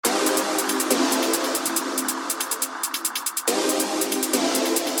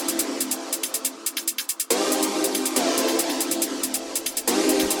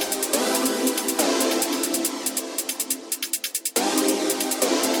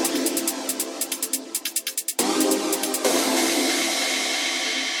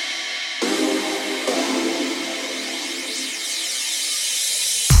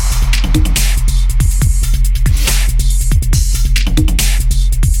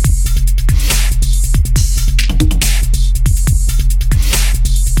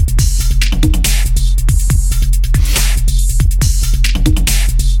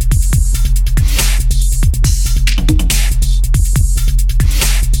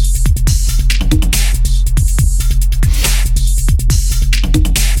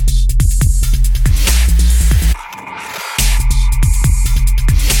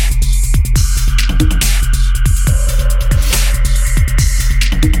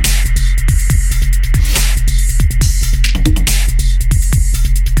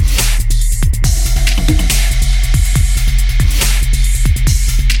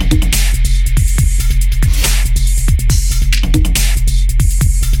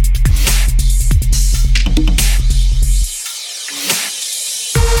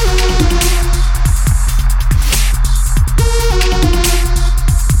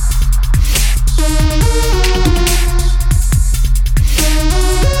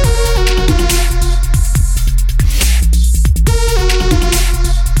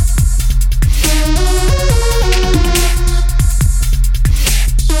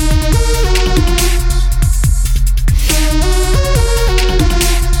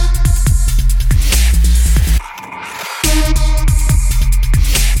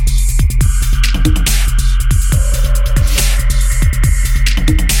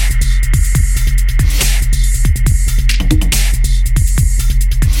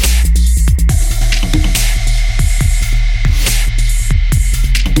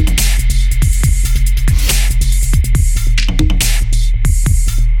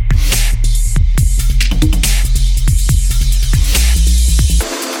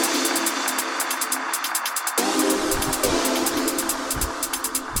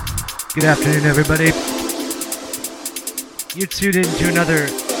Good afternoon, everybody. You're tuned in to another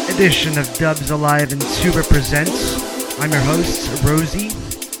edition of Dubs Alive and Tuba Presents. I'm your host, ROZI.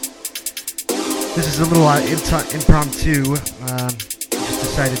 This is a little impromptu. Just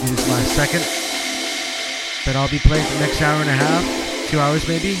decided to do this last second. But I'll be playing for the next hour and a half, 2 hours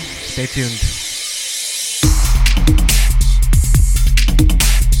maybe. Stay tuned.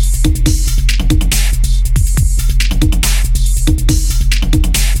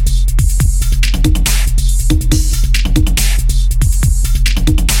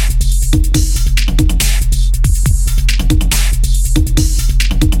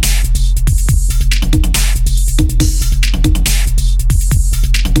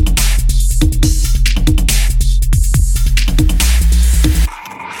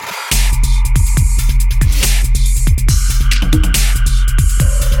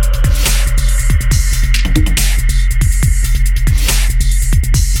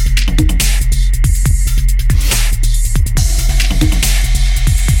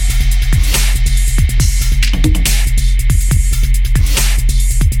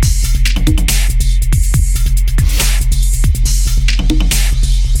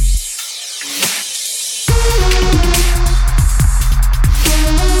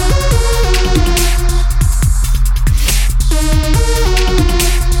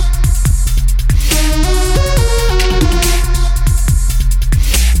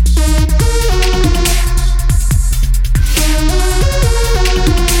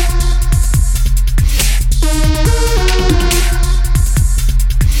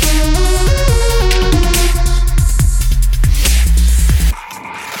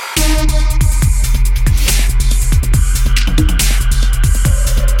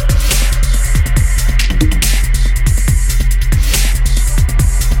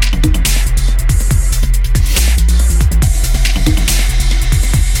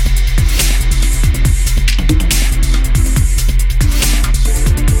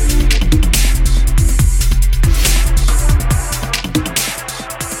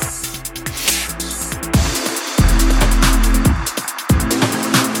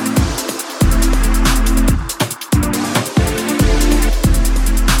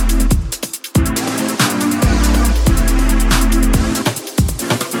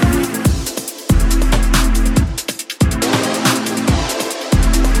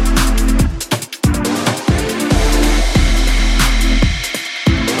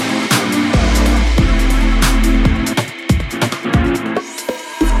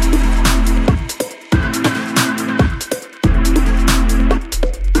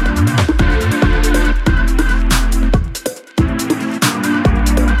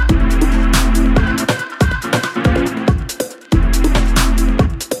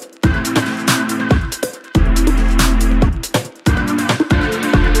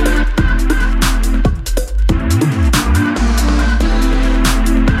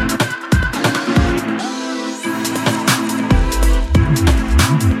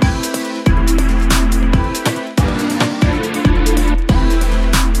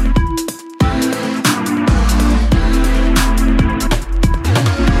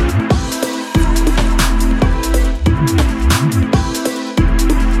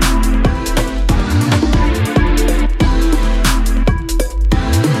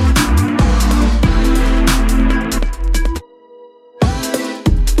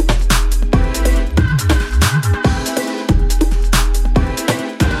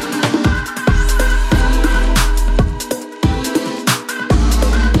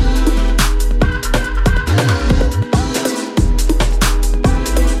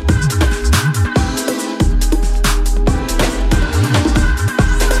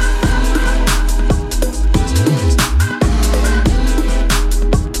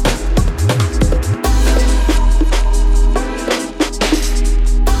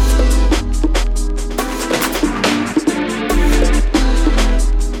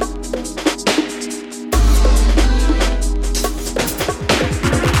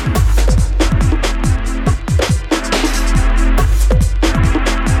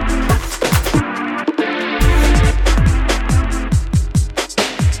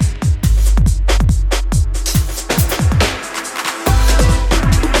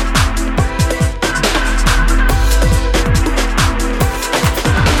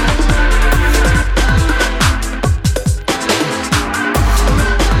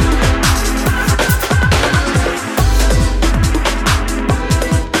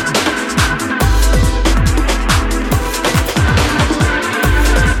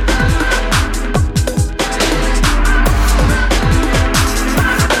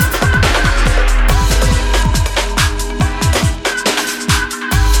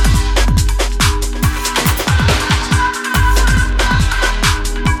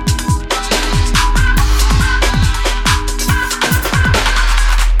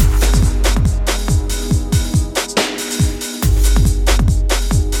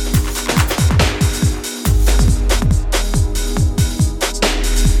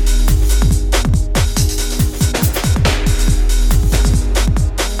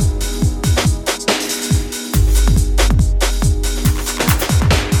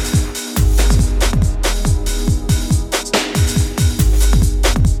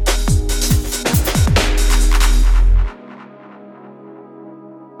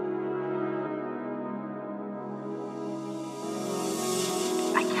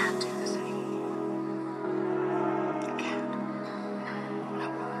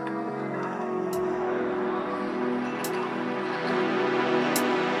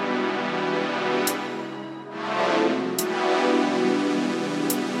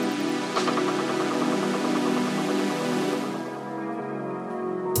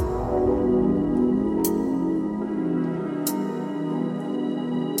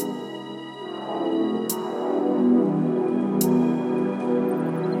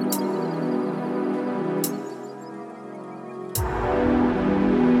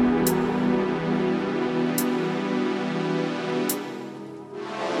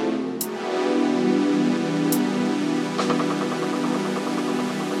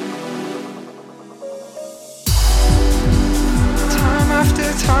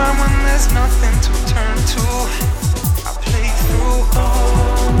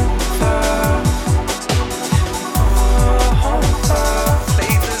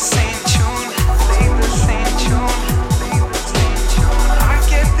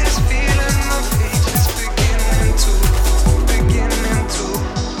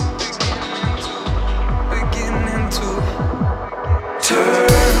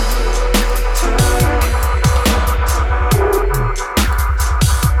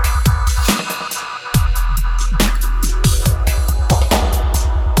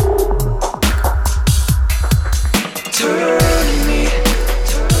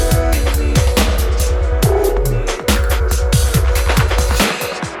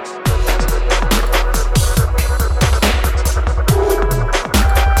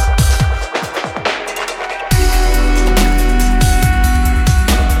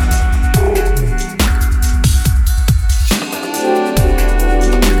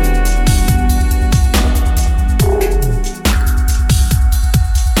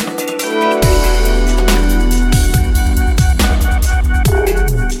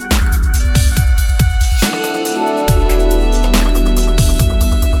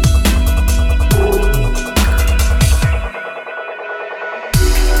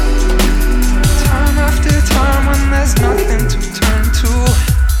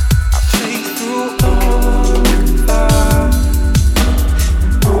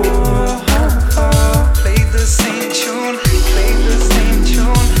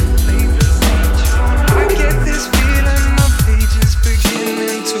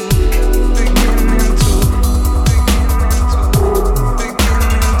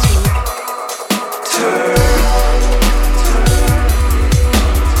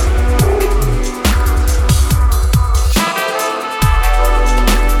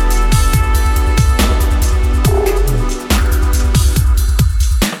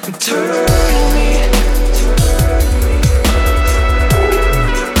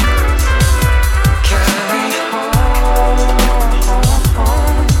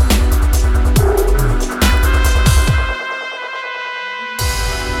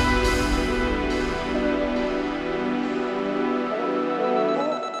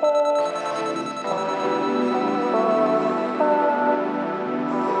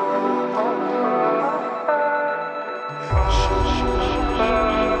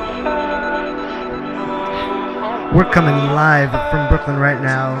 We're coming live from Brooklyn right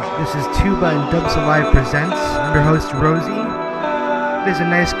now. This is Tuba and Dubs Alive Presents. I'm your host, ROZI. It is a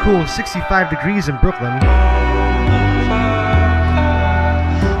nice, cool 65 degrees in Brooklyn.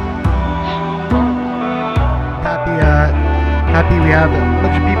 Happy we have a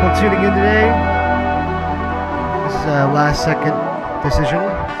bunch of people tuning in today. This is a last second decision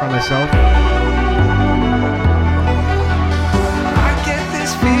for myself.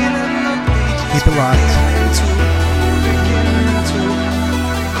 Keep it locked.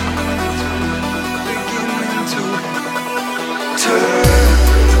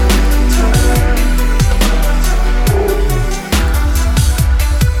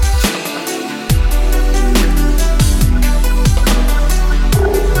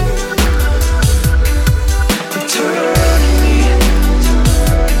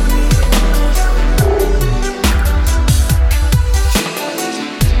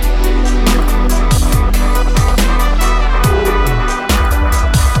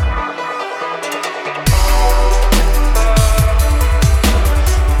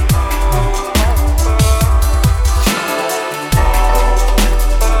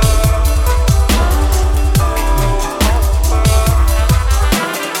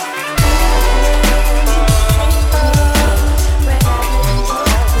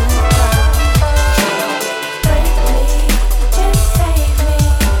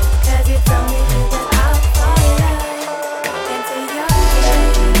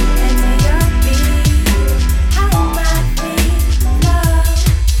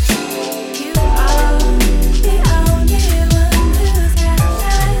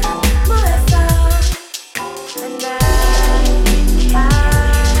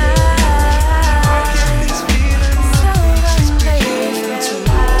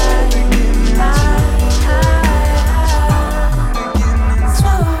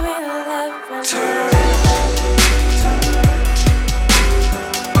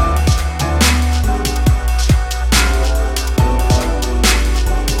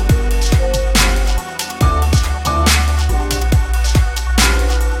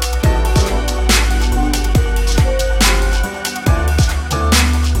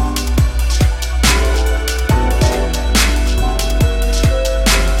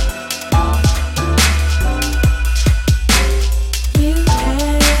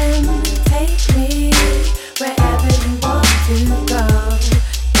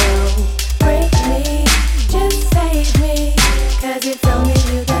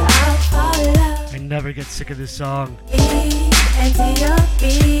 Sick of this song.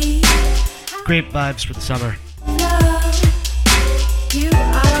 Great vibes for the summer. You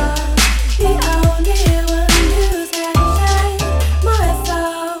are the only one who's got my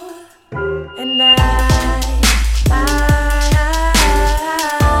soul, and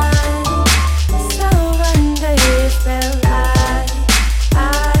so under your spell.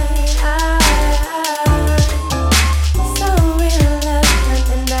 So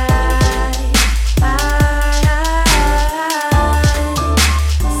in love,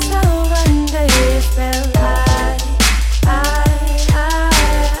 and so under your spell.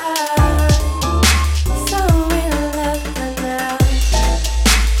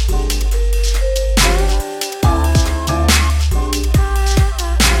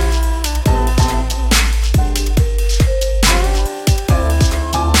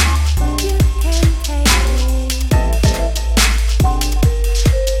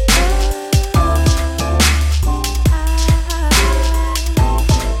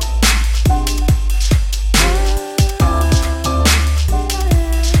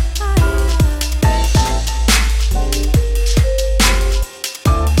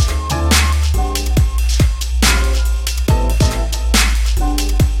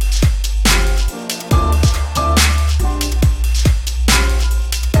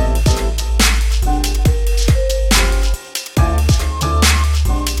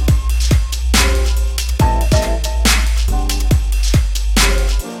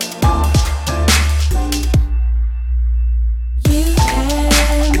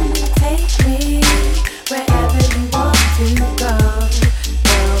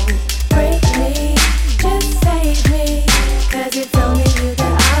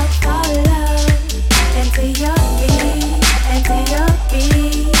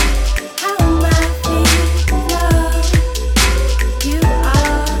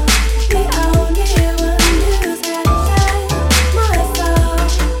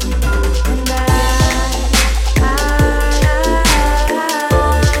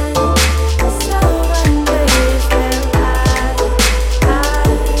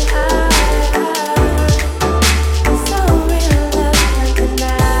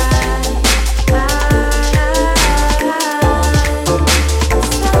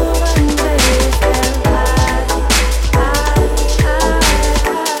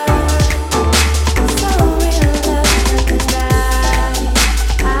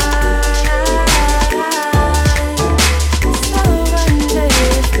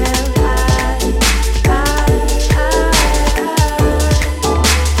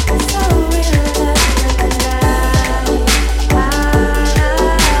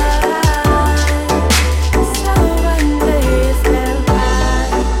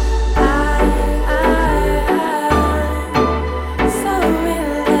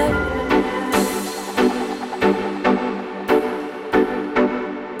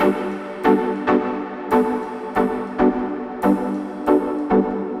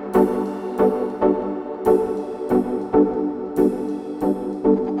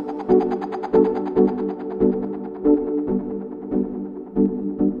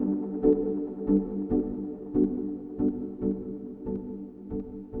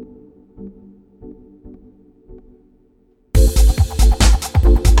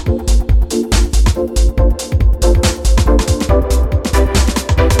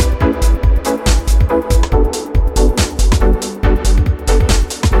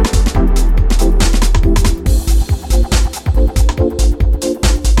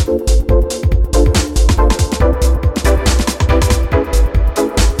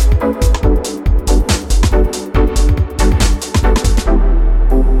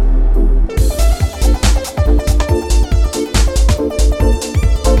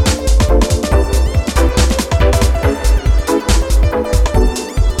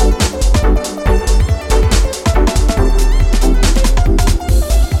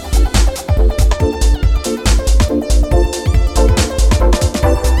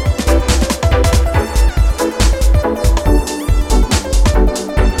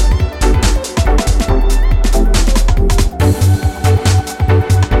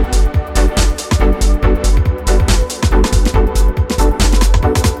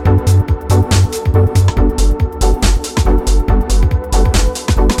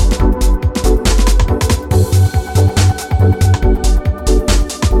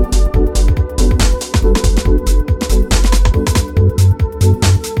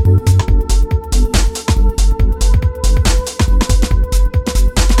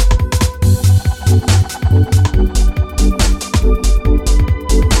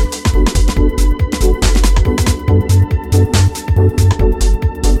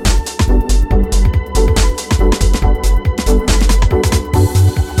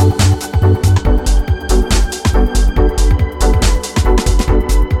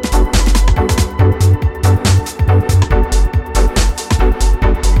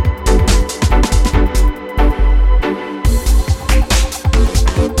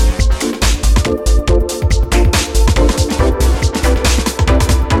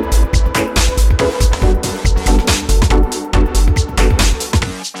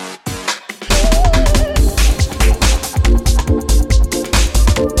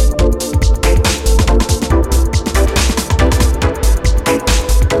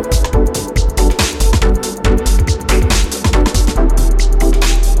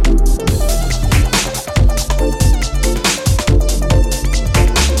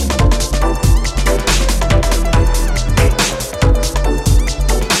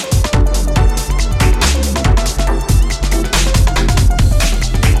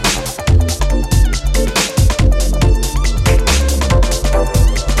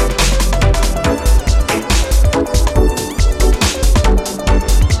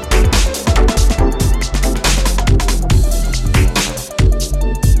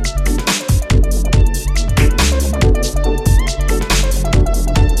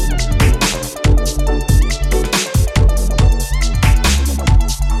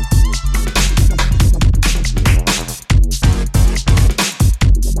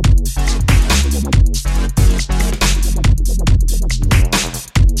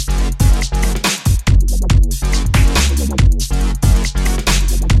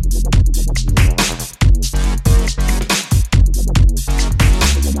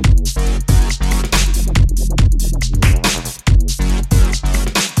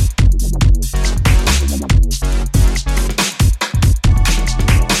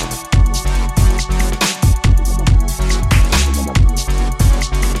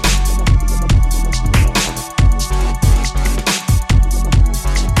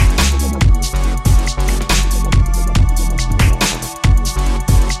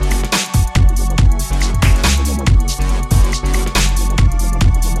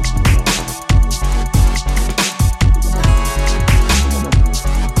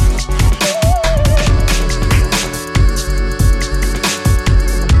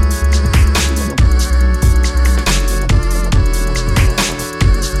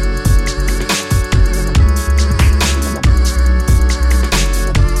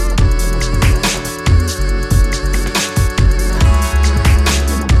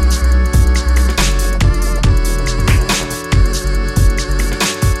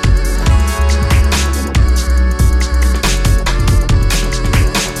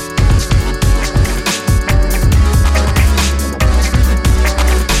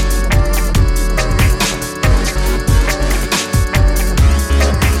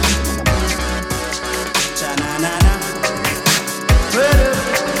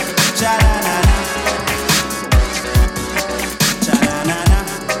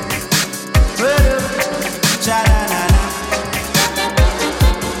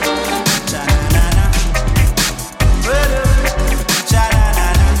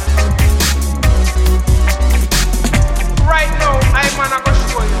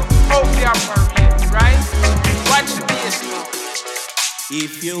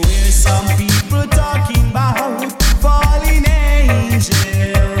 If you hear some people talking about fallen angel,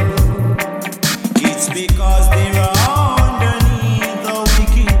 it's because they're underneath the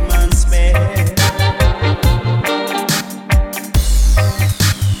wicked man's spell.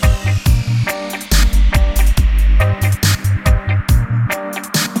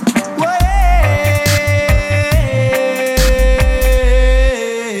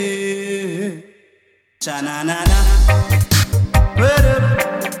 Cha-na-na-na,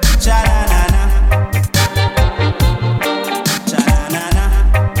 cha-na-na-na, cha-na-na-na,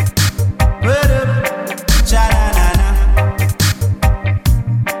 cha-na-na-na,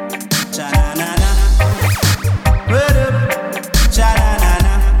 cha-na-na-na,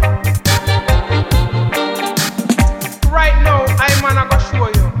 cha-na-na-na. Right now, I'm gonna show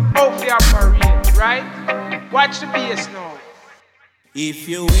you how to operate, right? Watch the bass now. If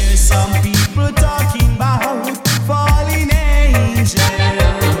you hear some people talking about fallen angel,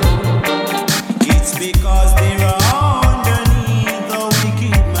 it's because they're underneath the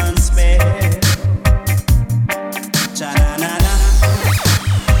wicked man's spell. Cha-na-na-na,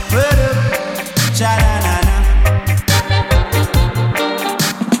 cha-na-na-na.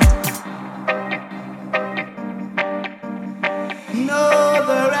 Know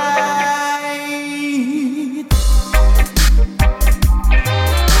the right.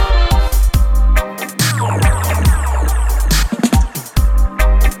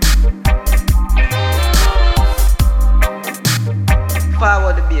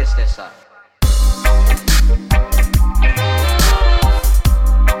 Forward the bass there, sir.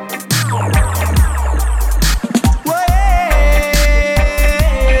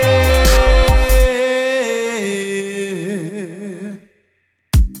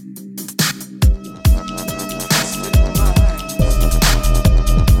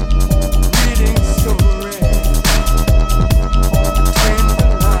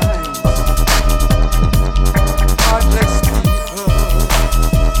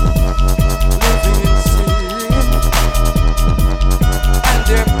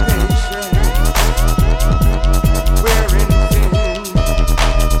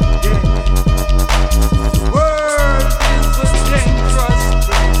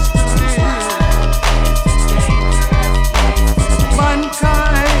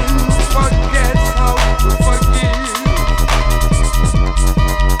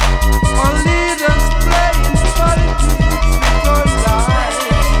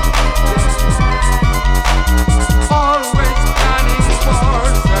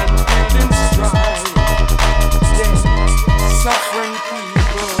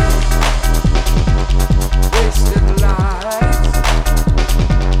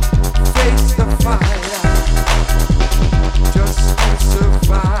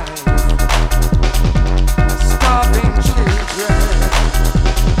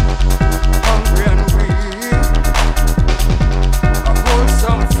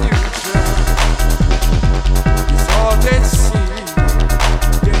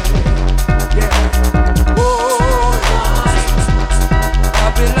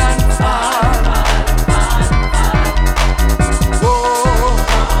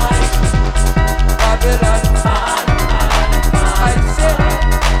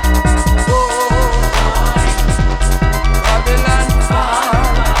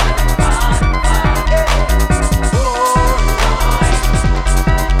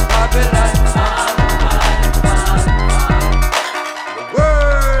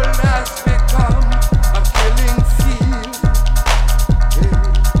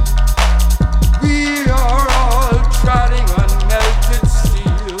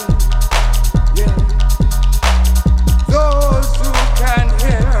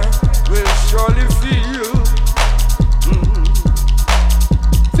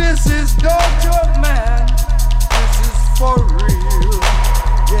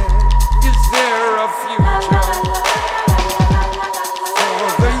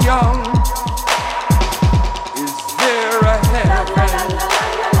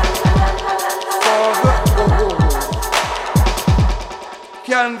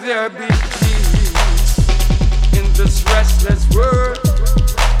 Can there be peace in this restless world?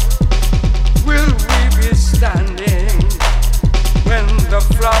 Will we be standing when the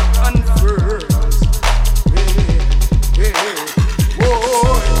flock unfurls? Hey, hey,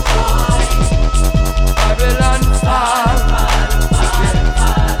 oh, Babylon fall.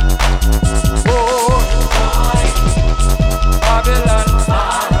 Oh, Babylon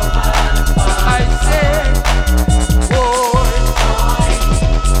fall. I say, oh,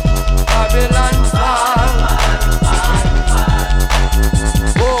 Babylon fall.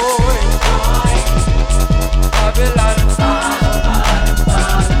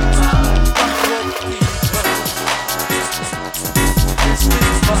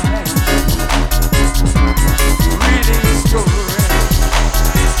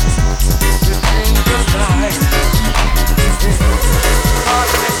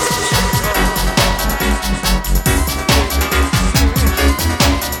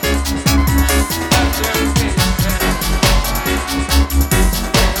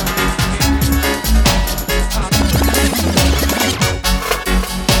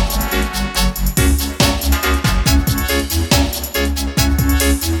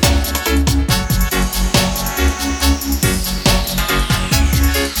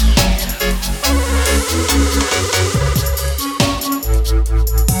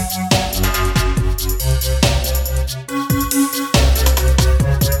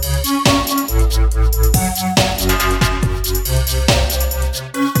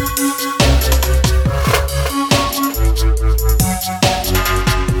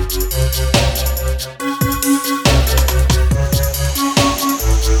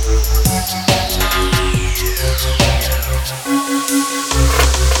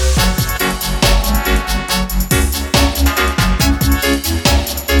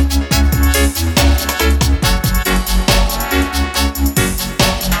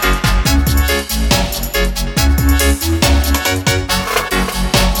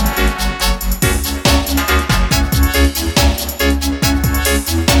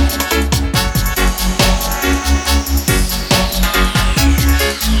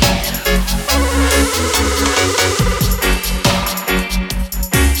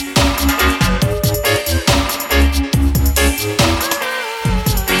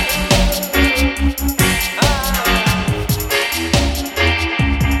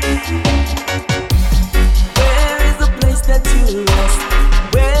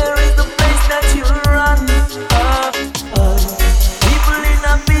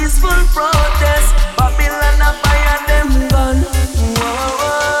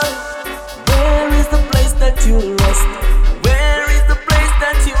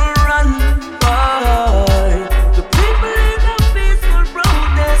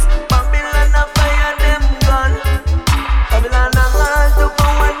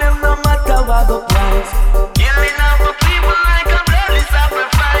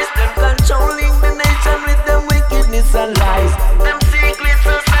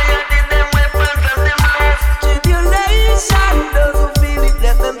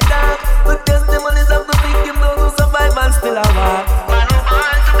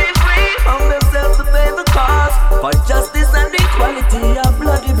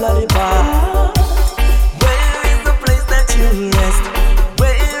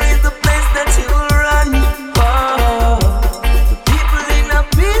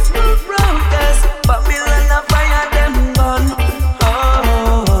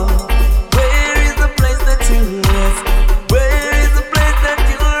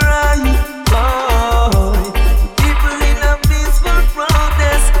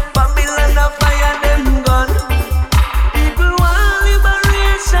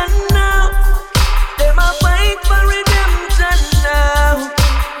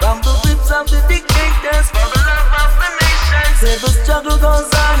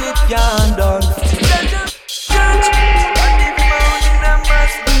 it can't done. Judge, and the mountain and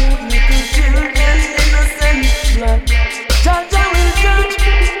must move little children innocent blood. Judge will judge.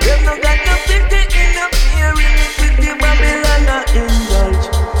 Them no got no pity in the fear in it with the Babylon and indulge.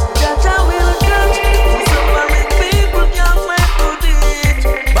 Judge will judge. Some of the people can't fight to it.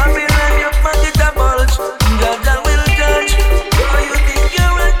 Babylon your pocket a bulge. Judge will judge. So you think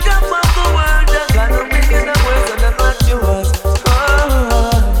you're on top of the world? You're gonna bring in the words and they're not yours.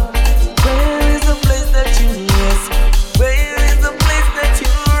 Where is the place that you rest? Where is the place that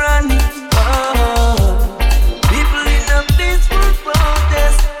you run? People in a peaceful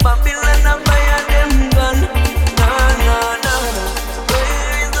protest, Babylon a fire them gun. No.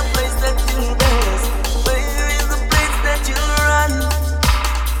 Where is the place that you rest? Where is the place that you run?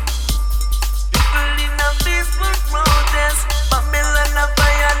 People in a peaceful protest, Babylon a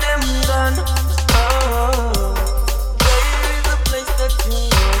fire them gun. Where is the place that you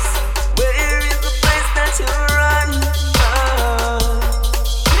rest? Where is the place that you run?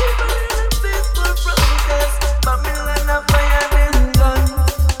 People in a peaceful protest, Babylon a fire them gun.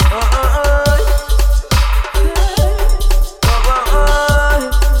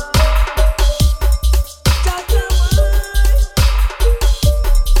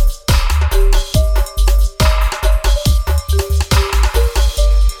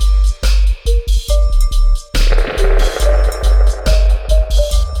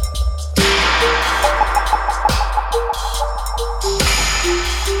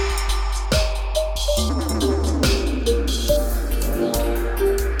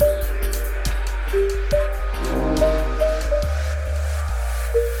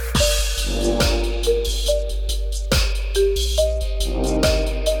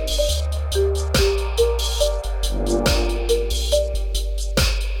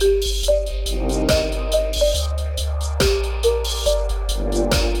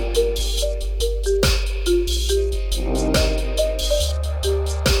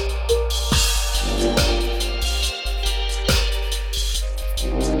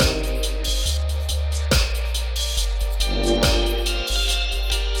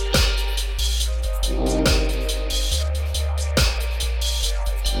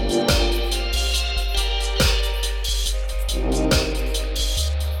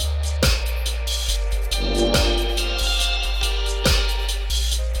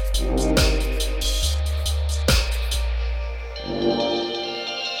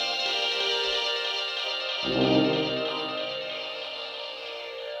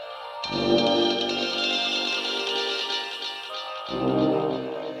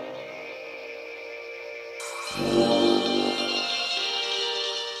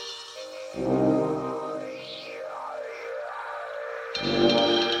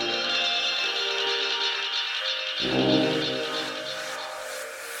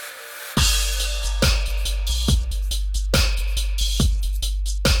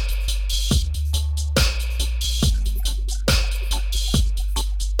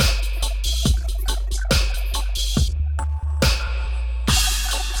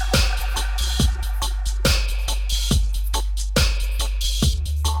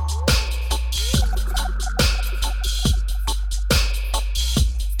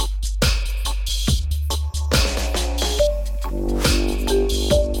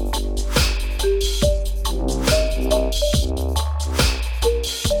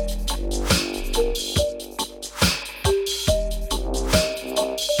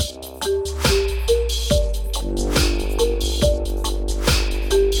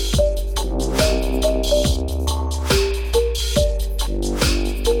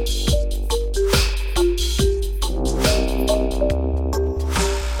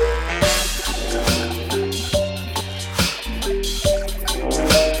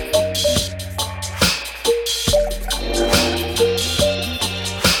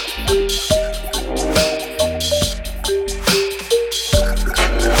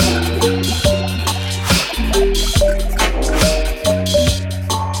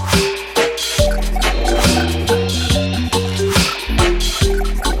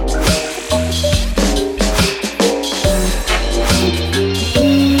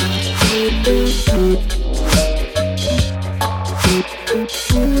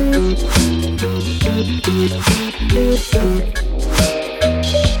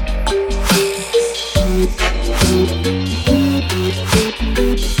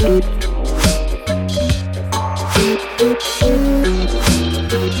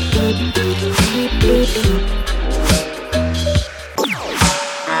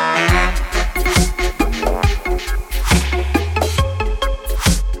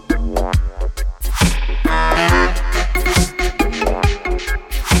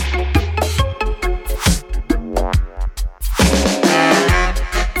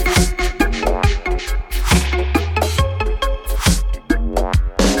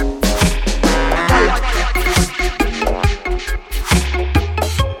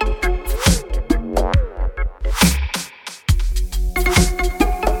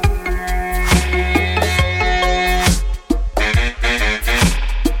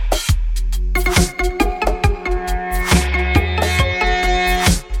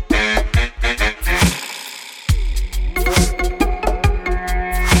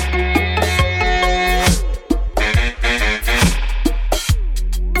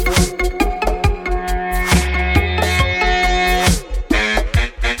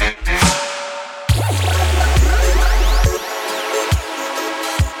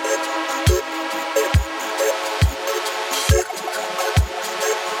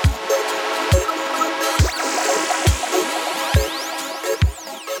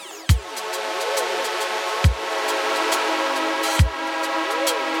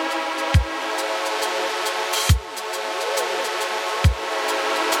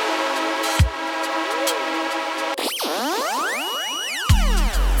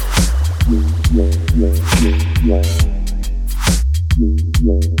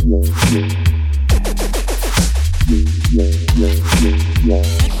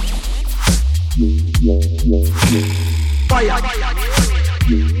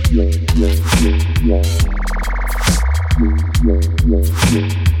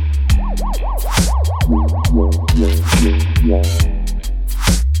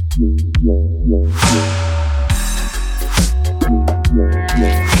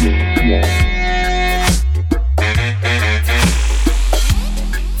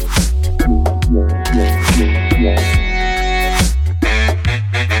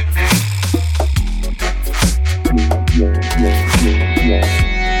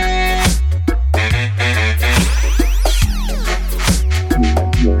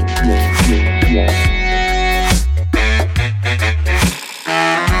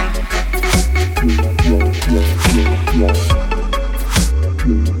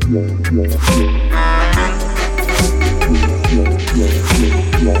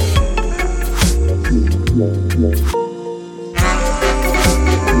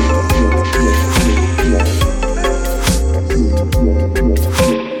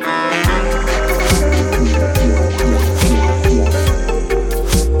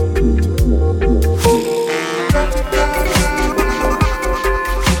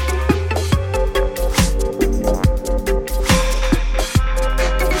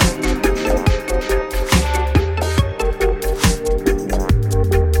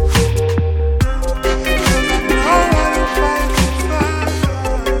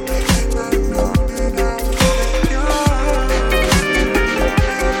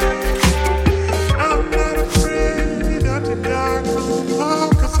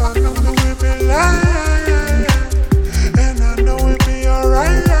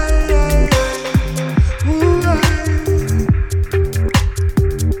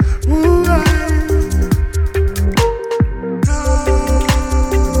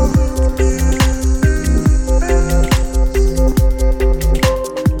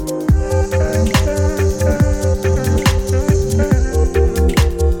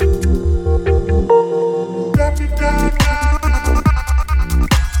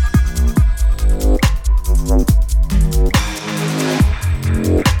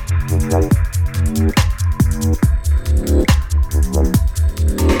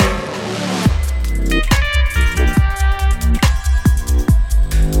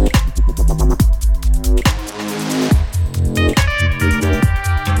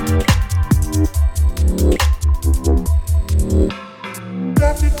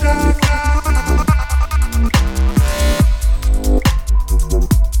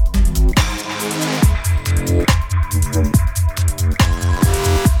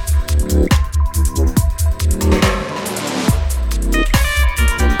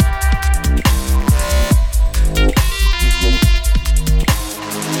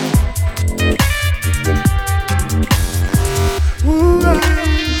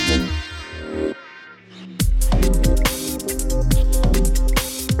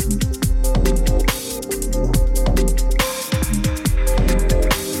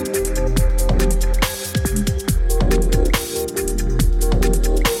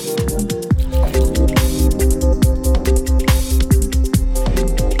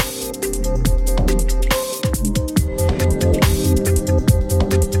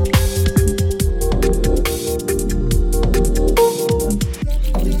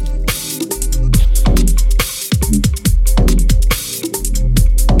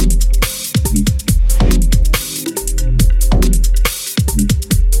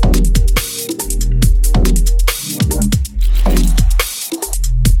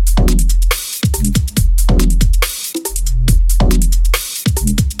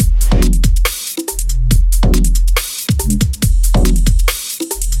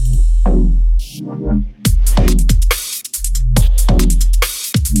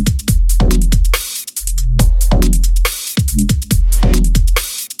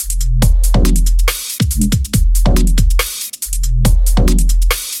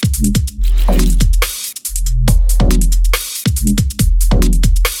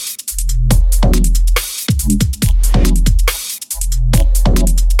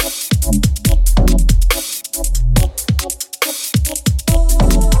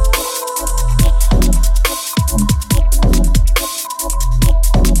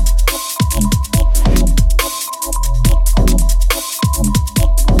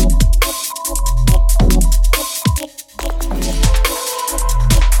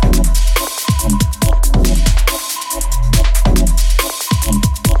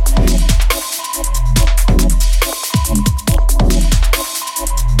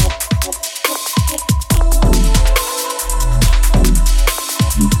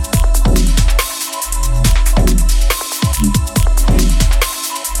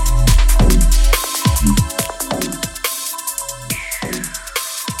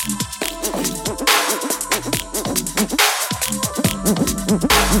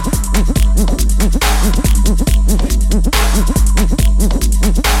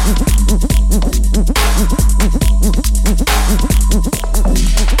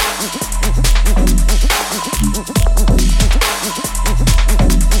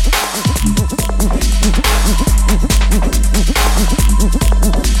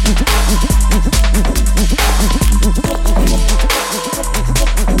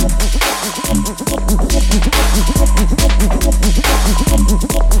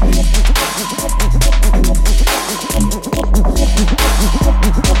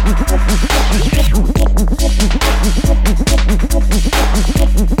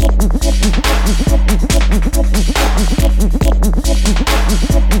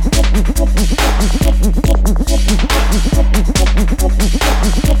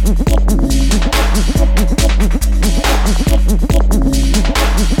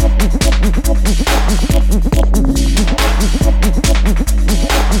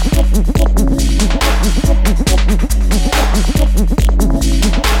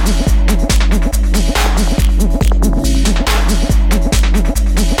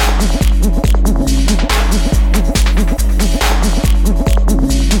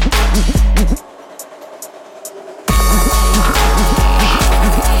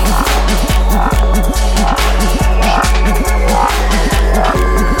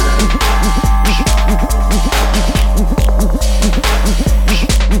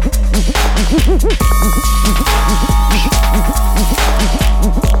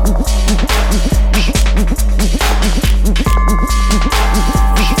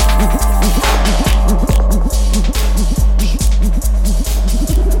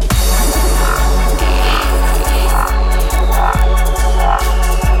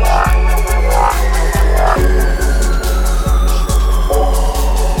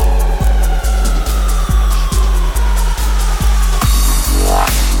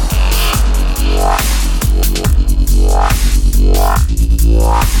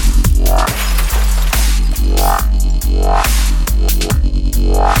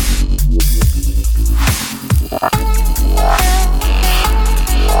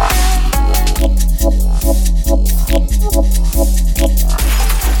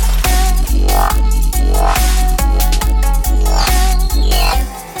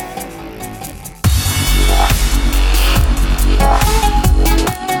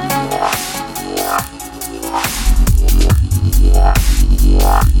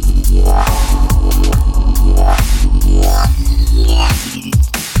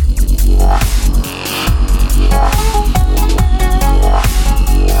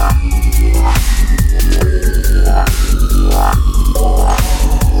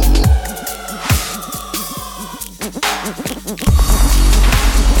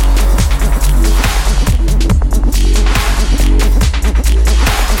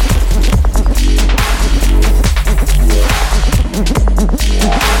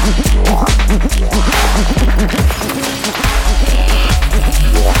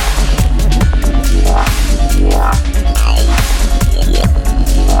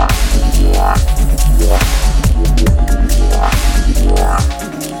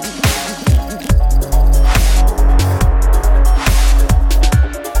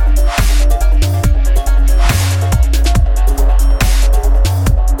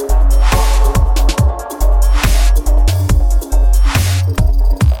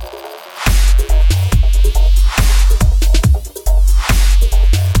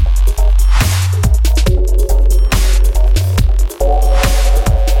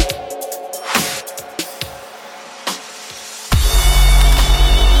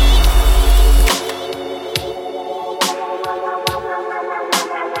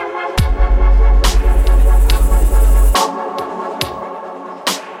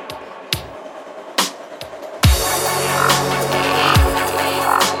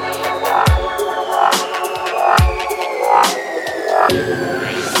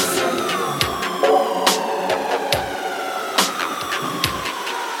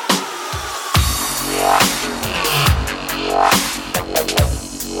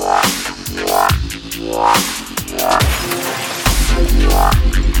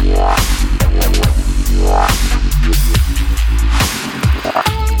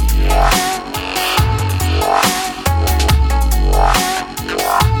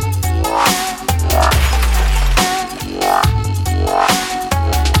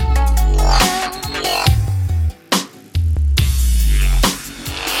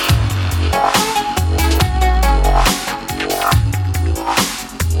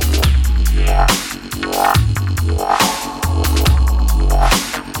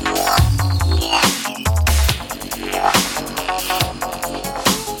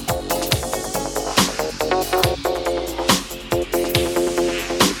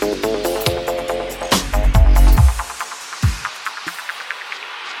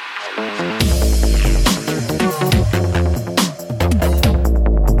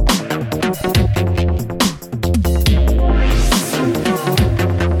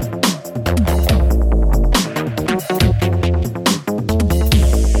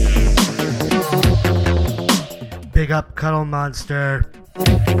 Big up, Cuddle Monster.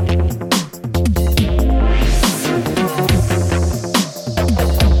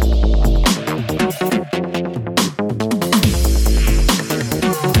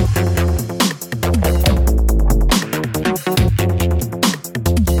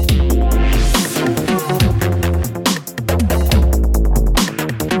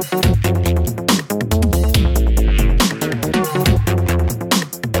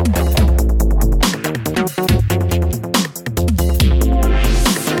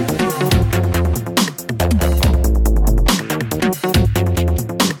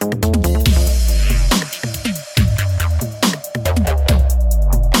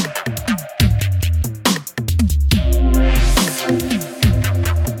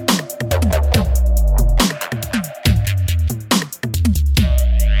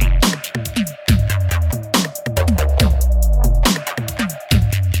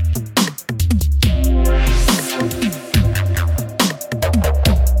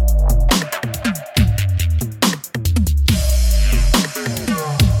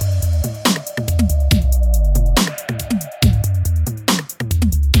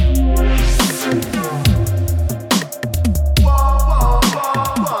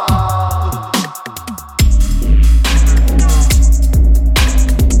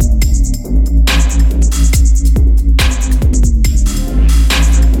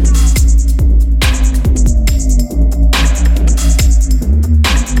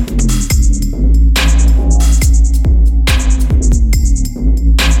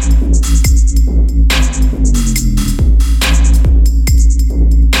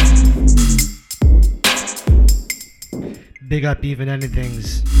 Big up Even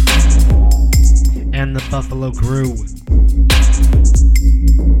Anythings and the Buffalo Crew.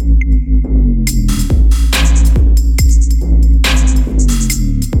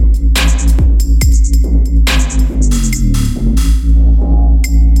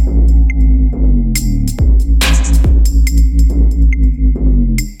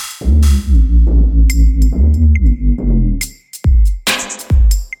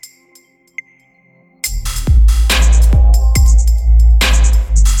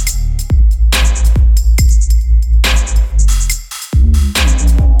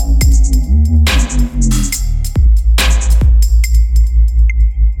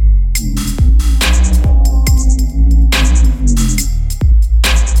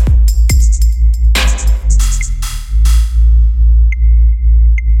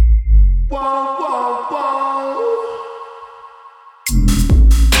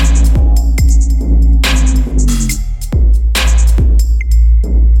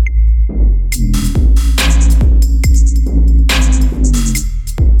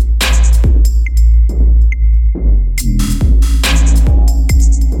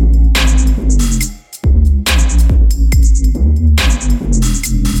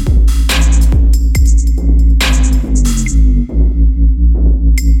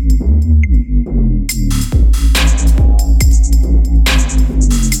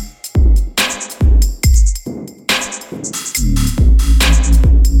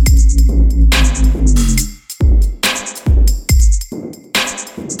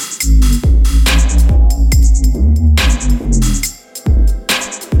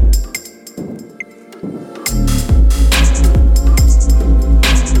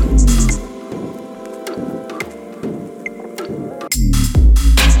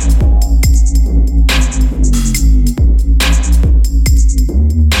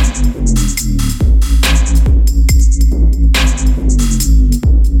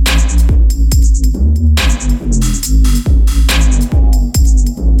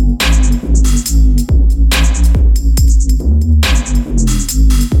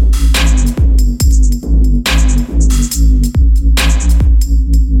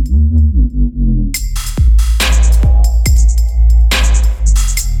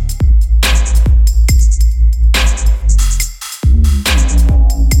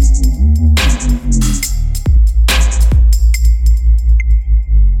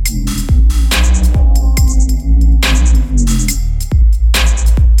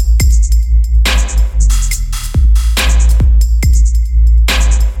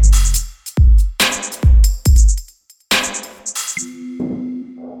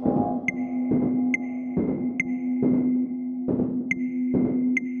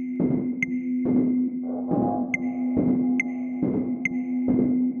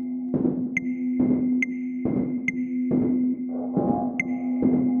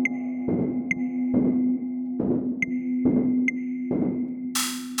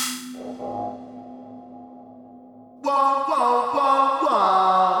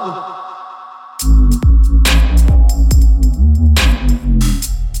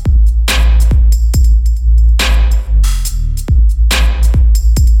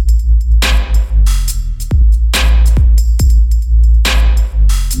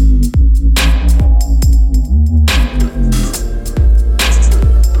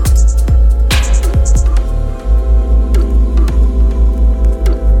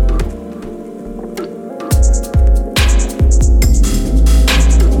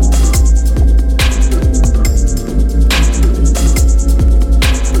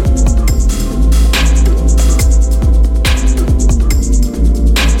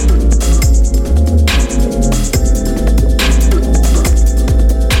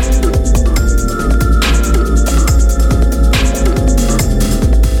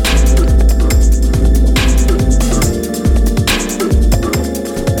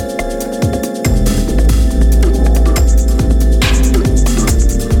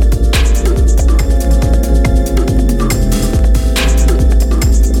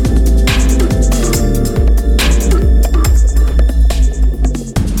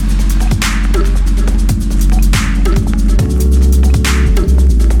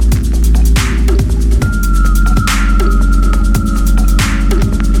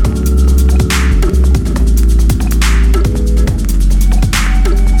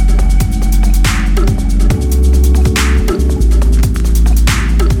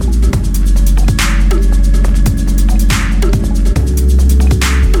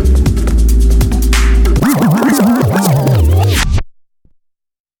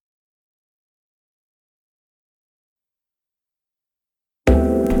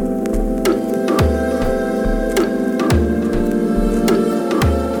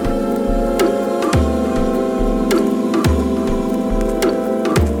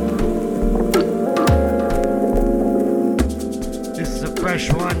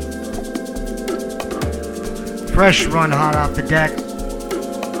 fresh run hot off the deck.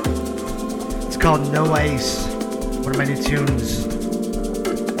 It's called No Ice. One of my new tunes.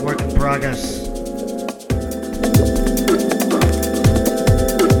 Work in progress.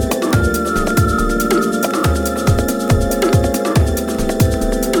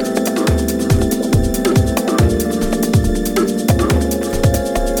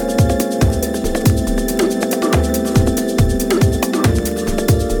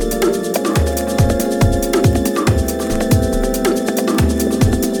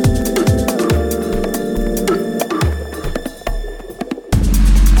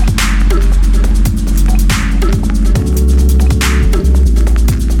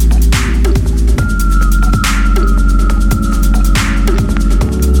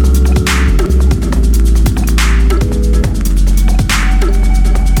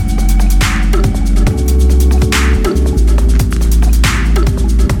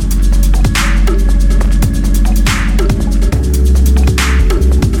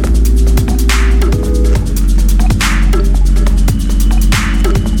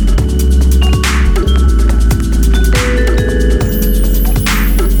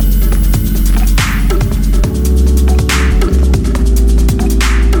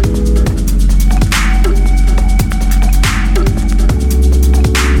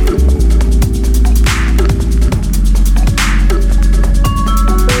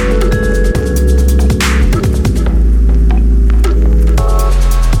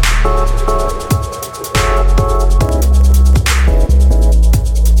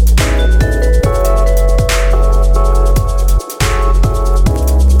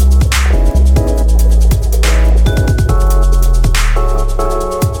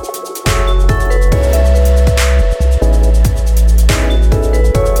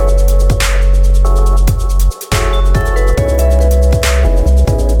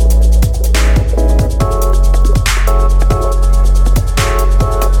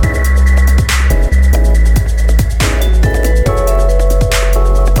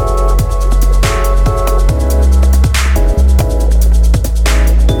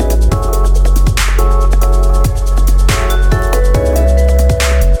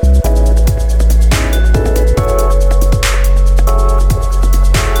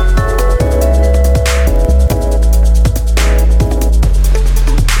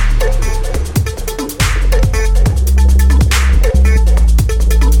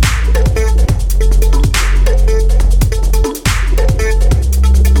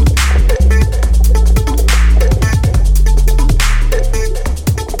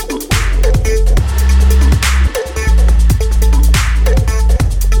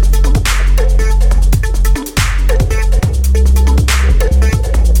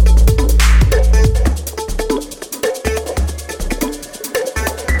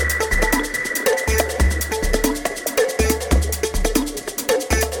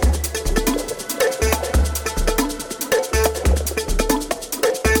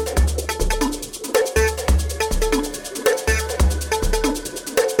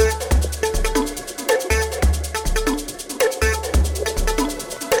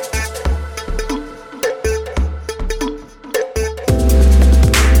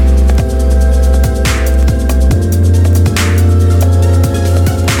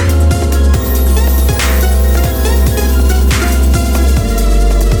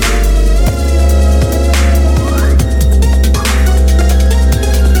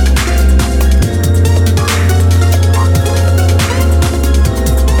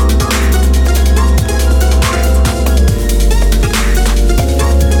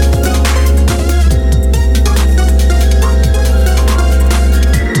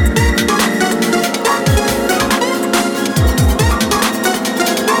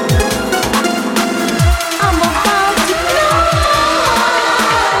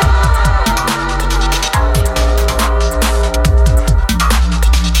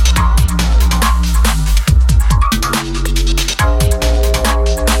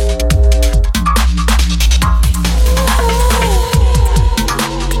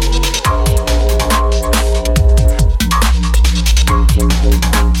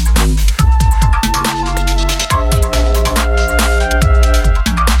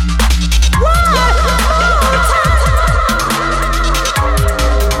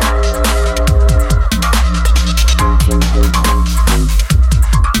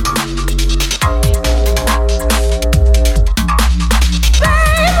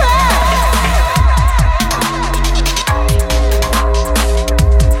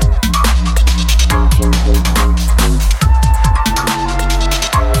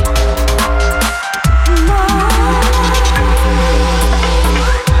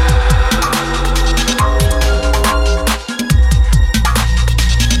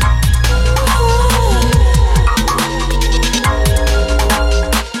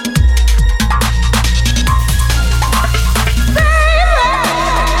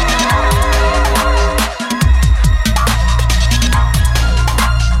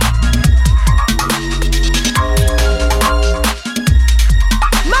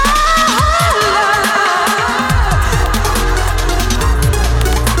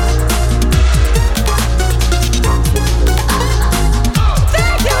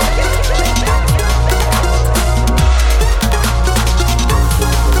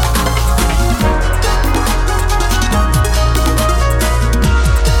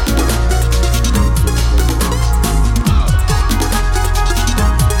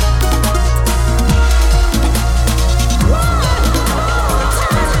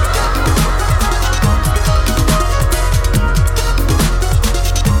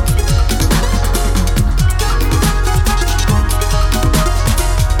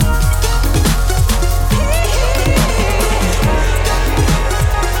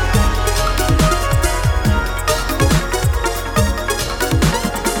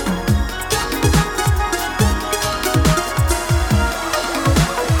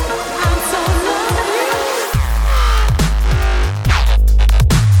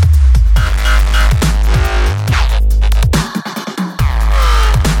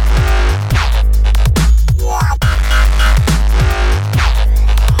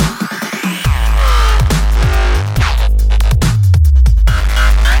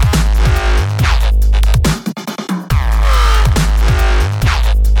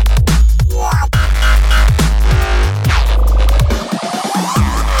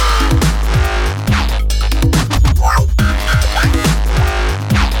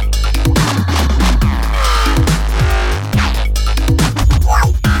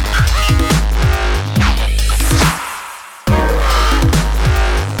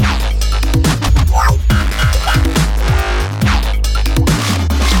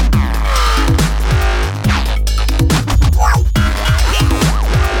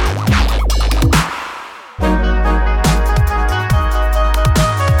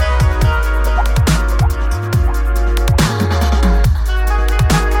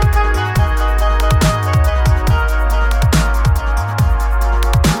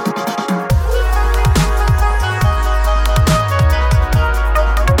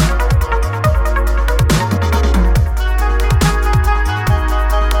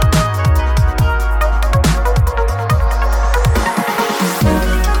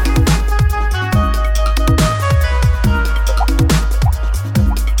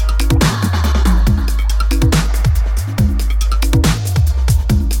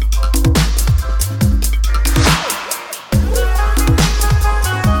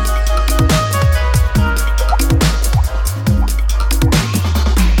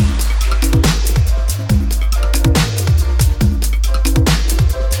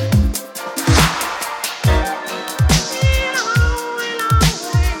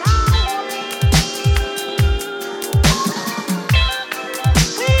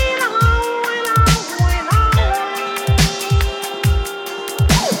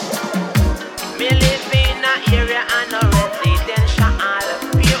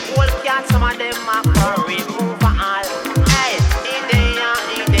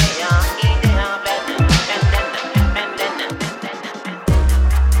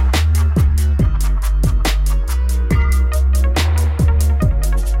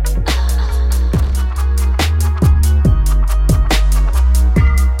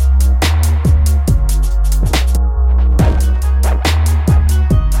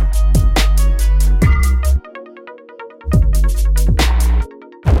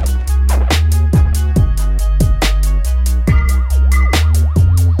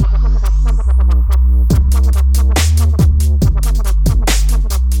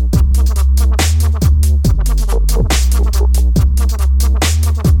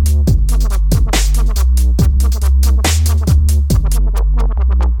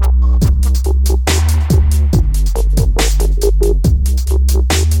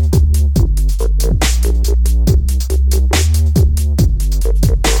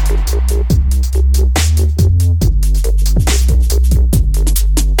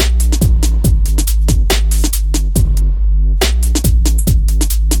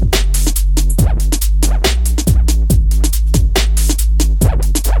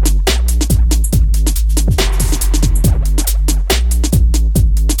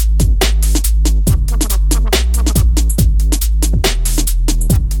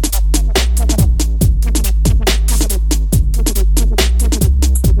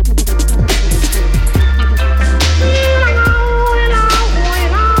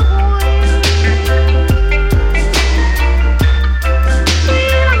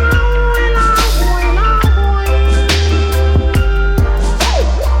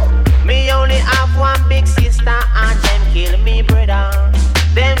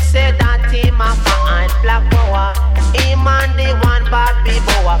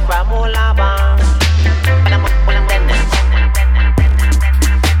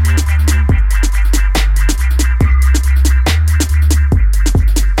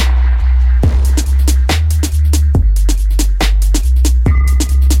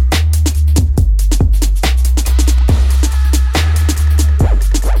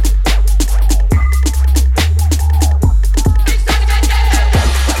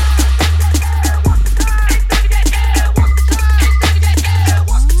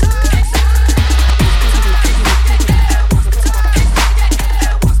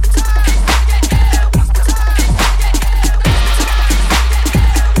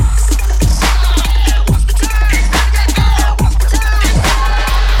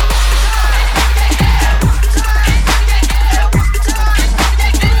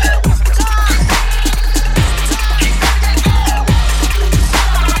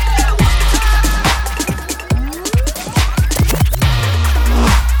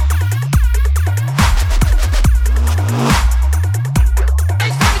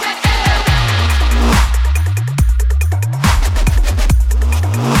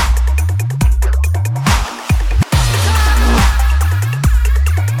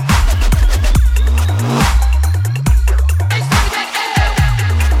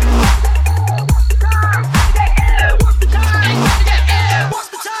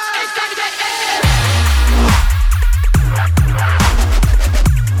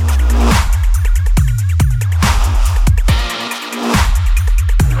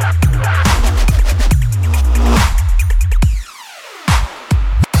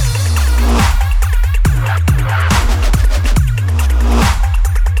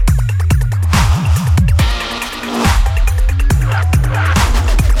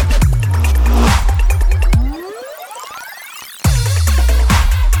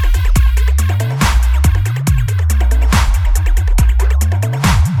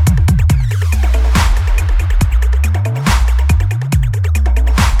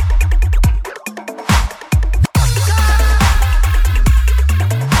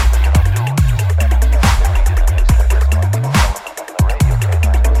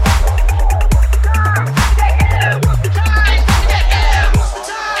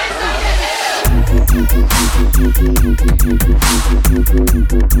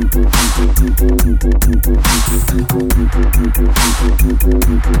 Came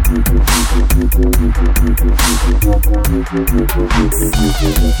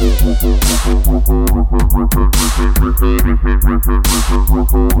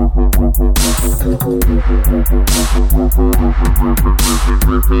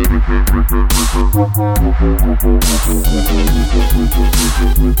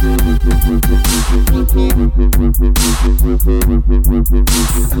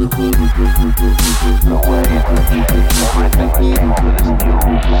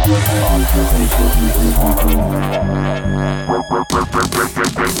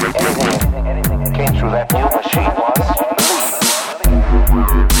through that new machine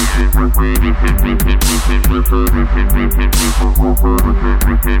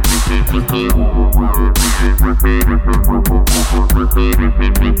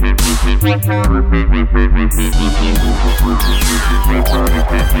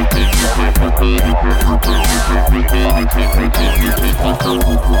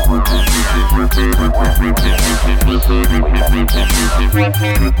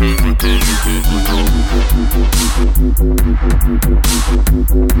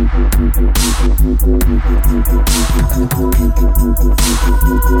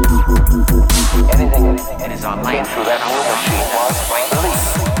anything that is online through that new machine was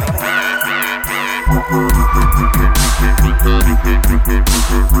released.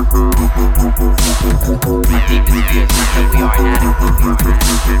 My deepest fear is not that we are inadequate,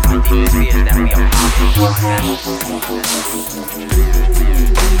 my deepest fear is that we are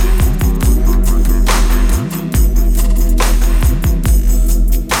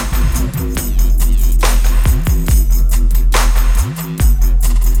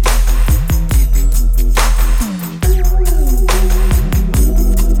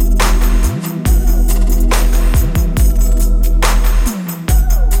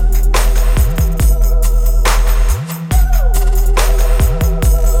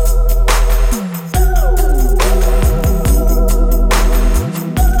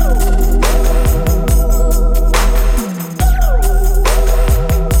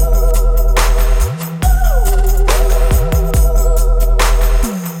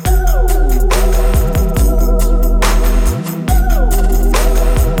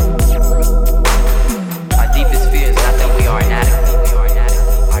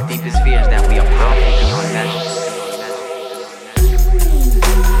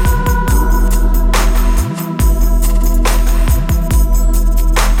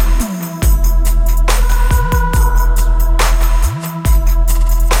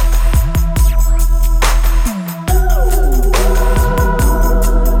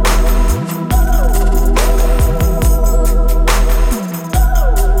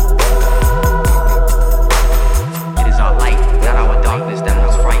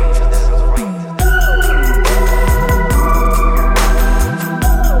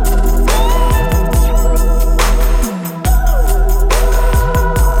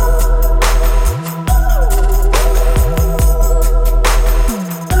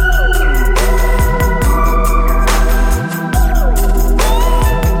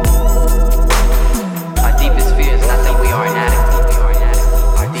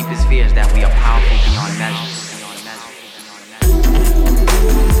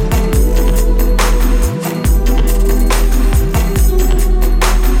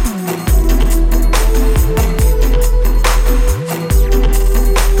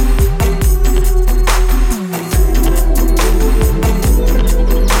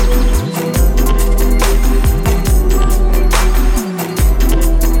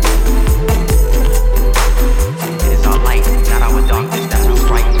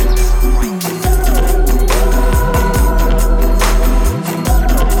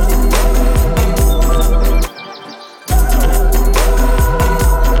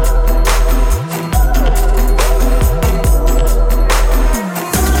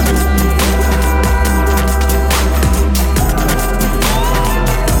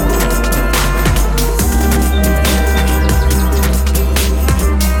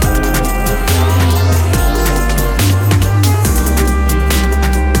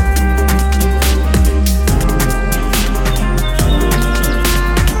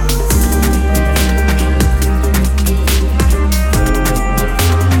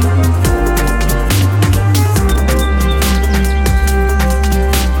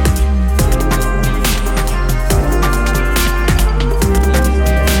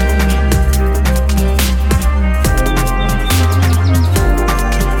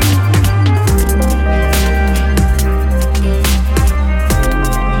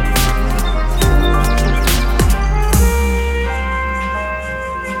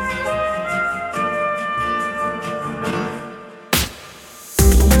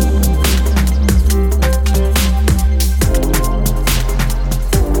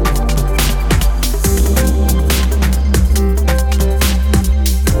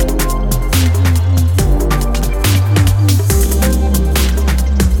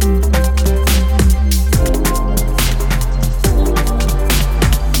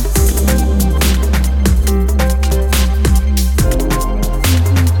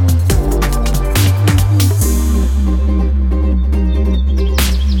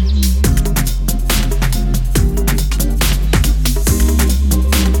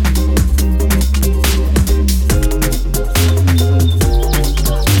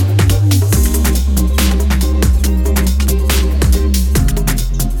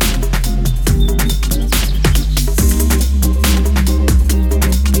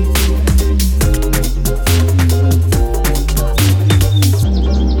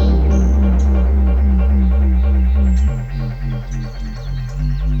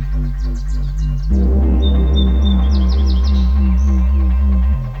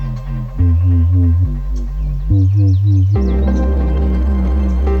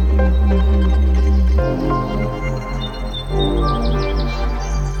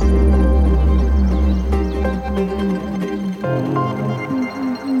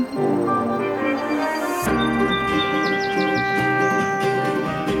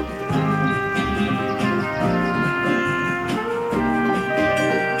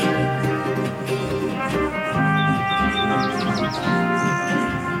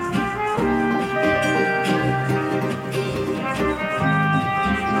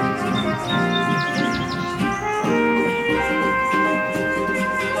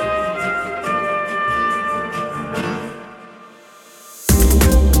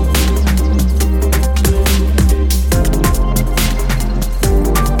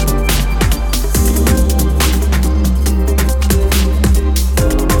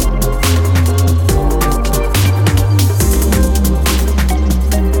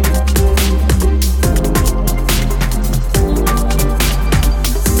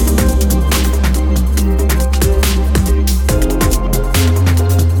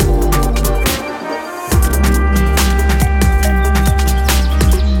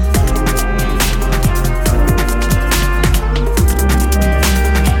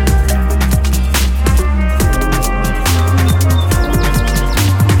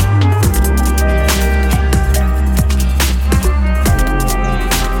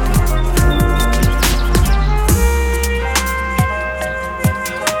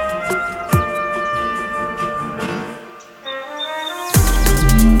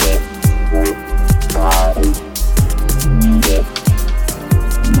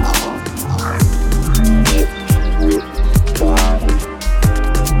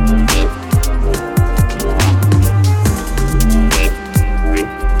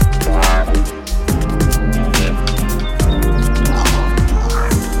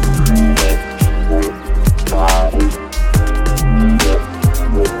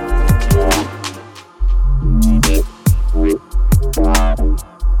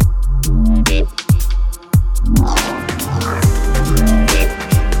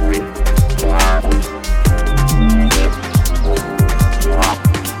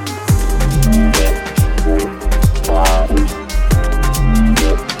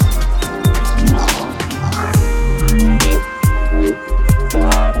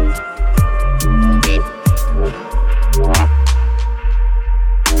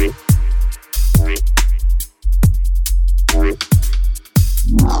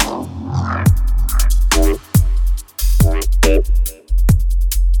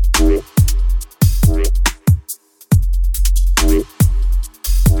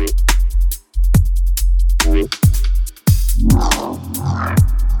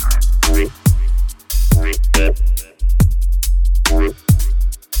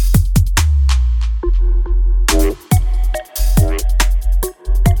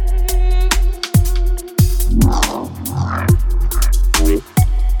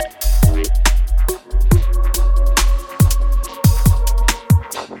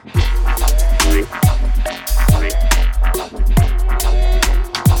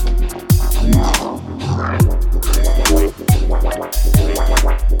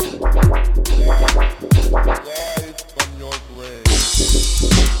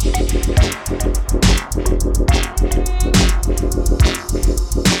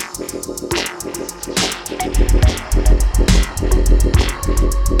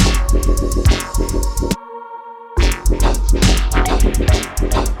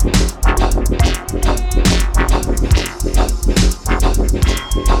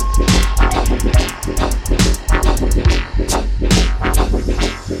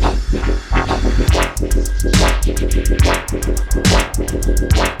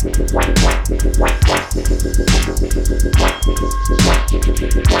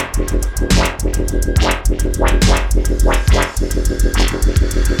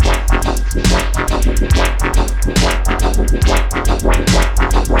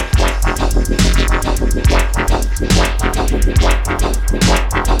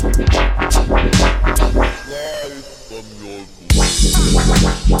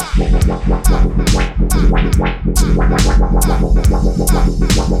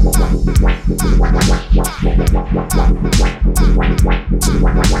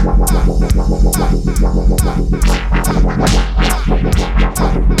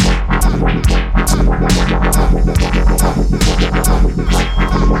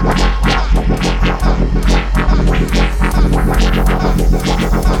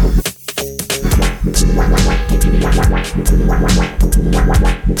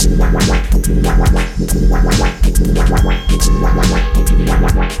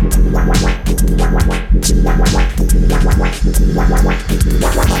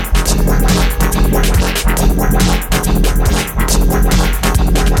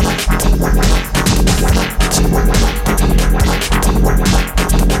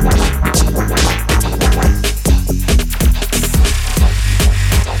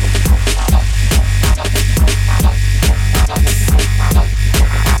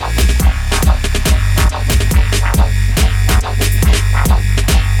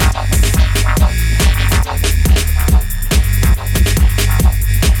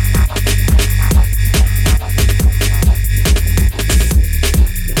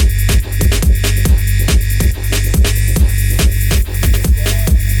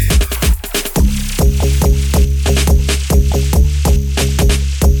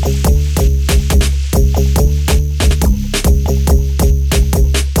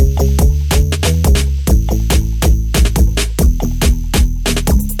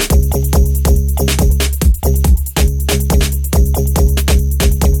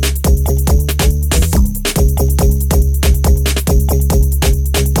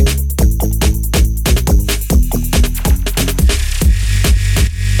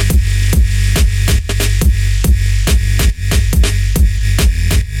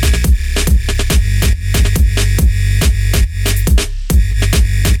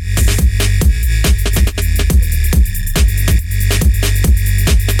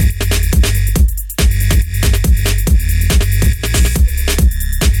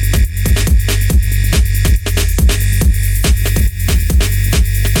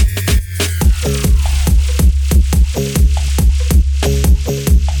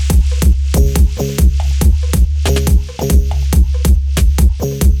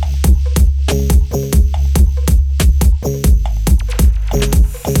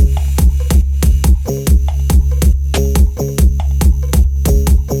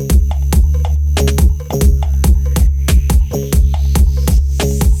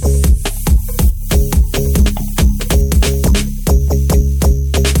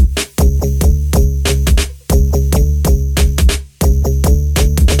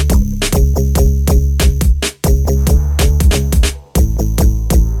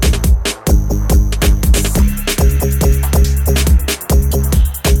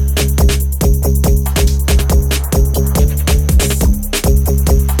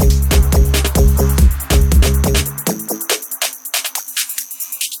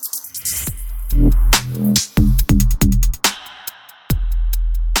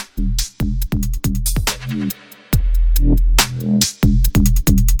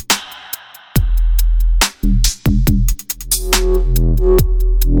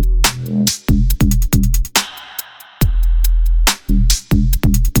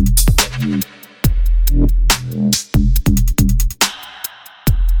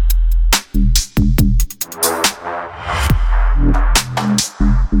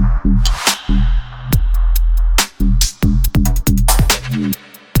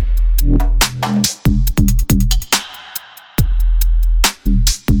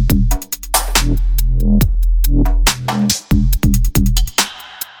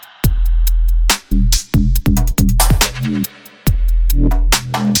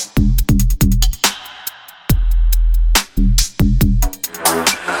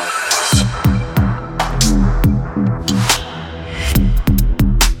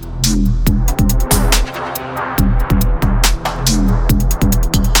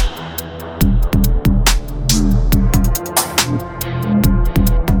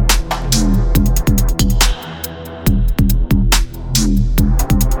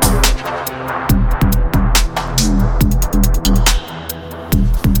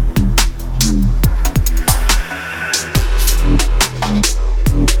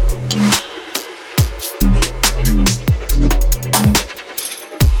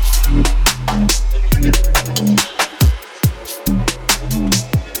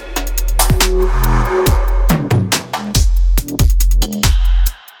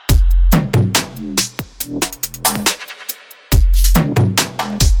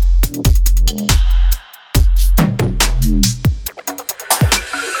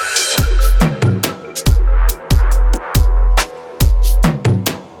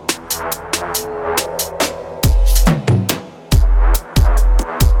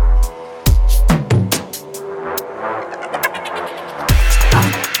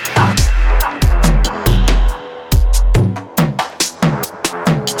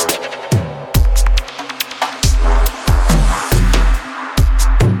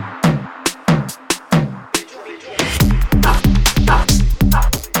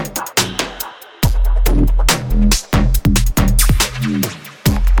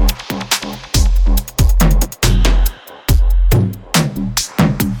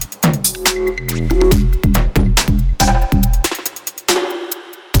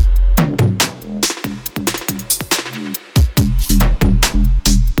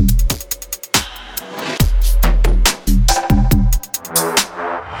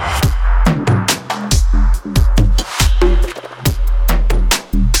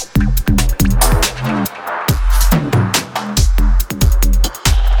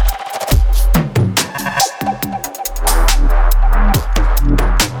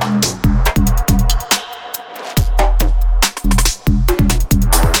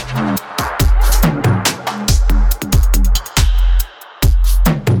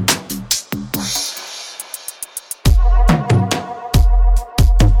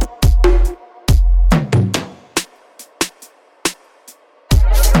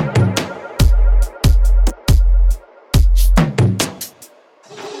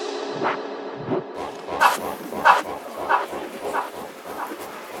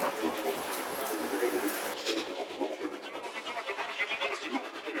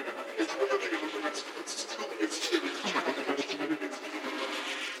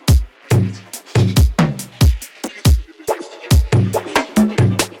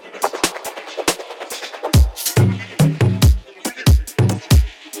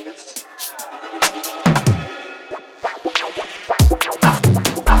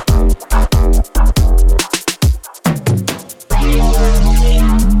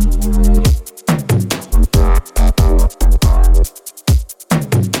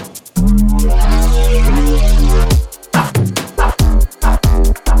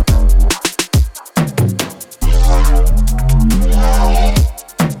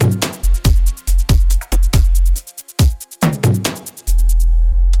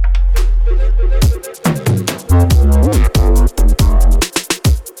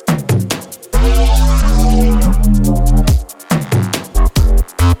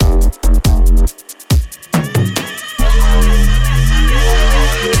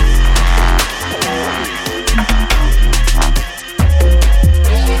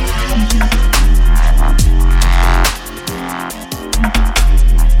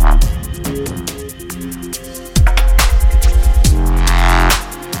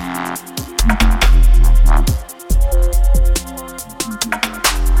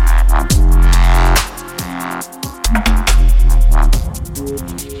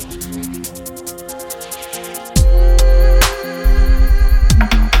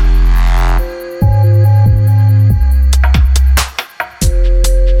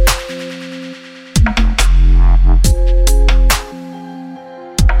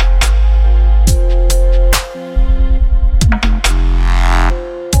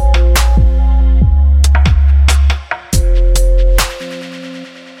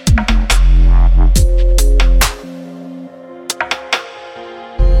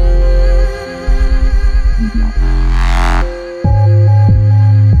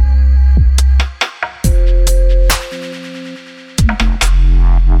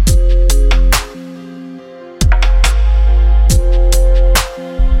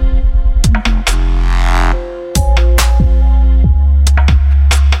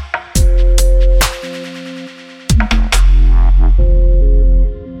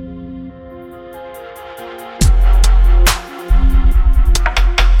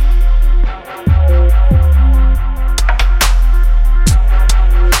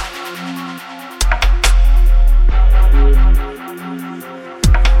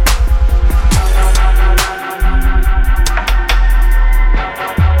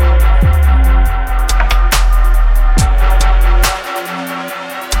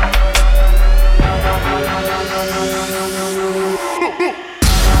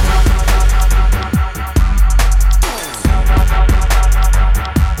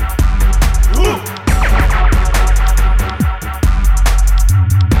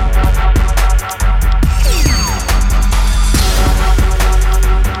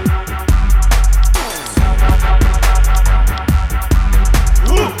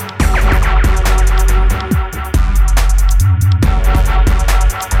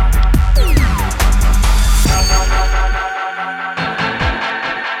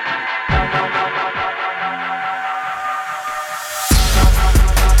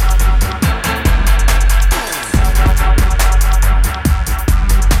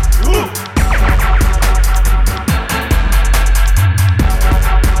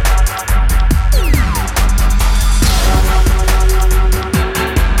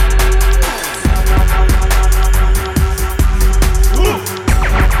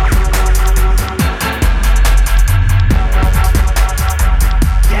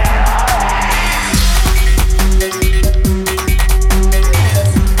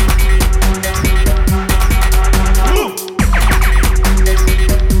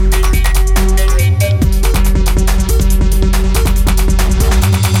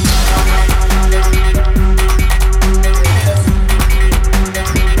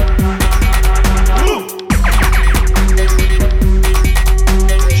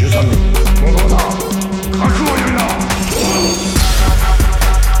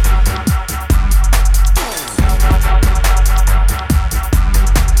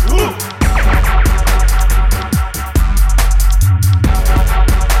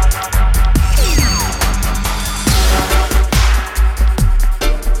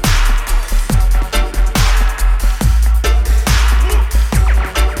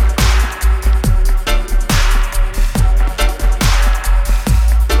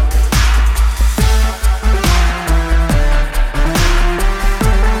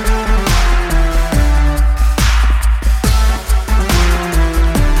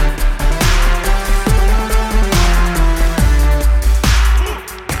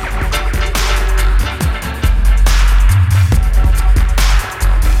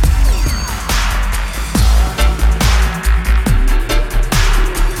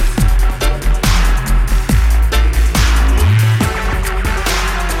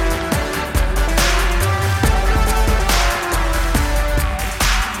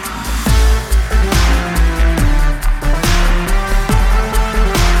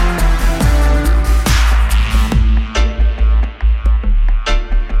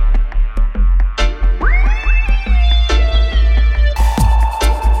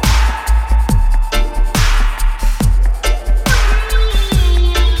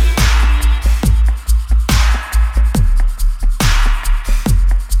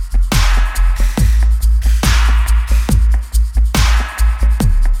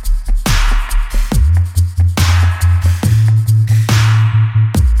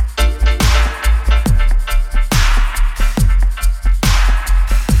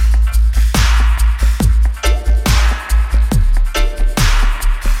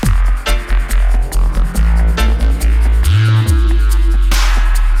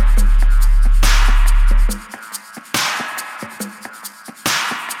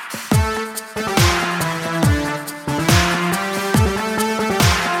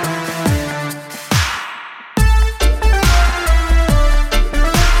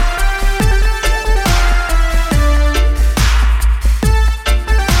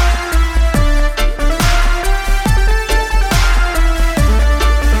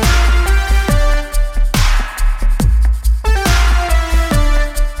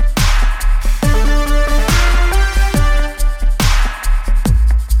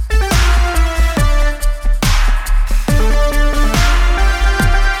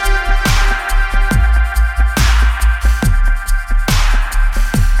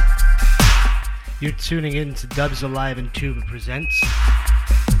tuning in to Dubs Alive and Tuba Presents.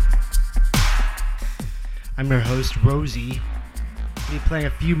 I'm your host, ROZI. I'll be playing a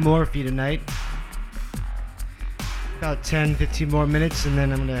few more for you tonight. About 10-15 more minutes, and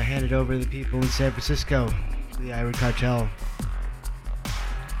then I'm going to hand it over to the people in San Francisco, to the Ivory Cartel.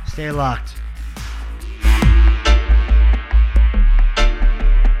 Stay locked.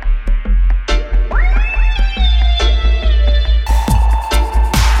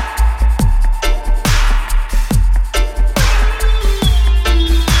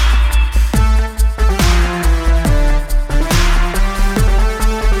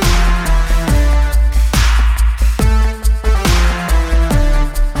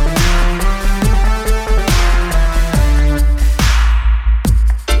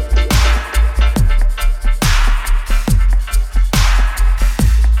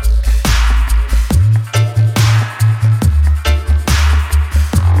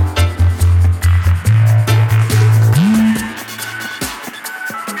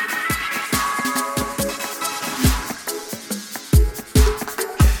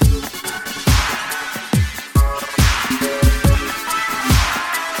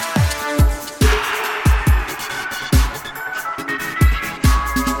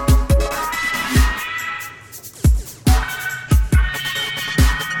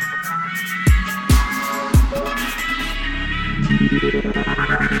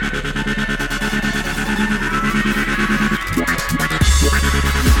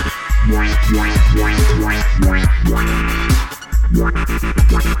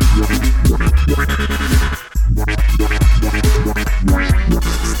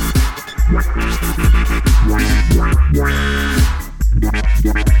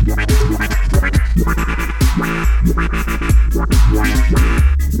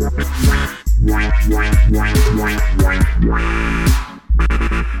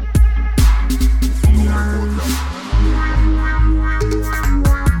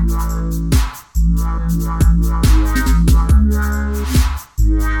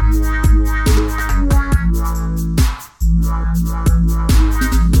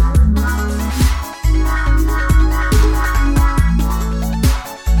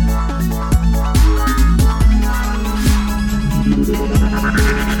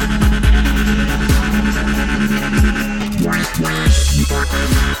 Wow.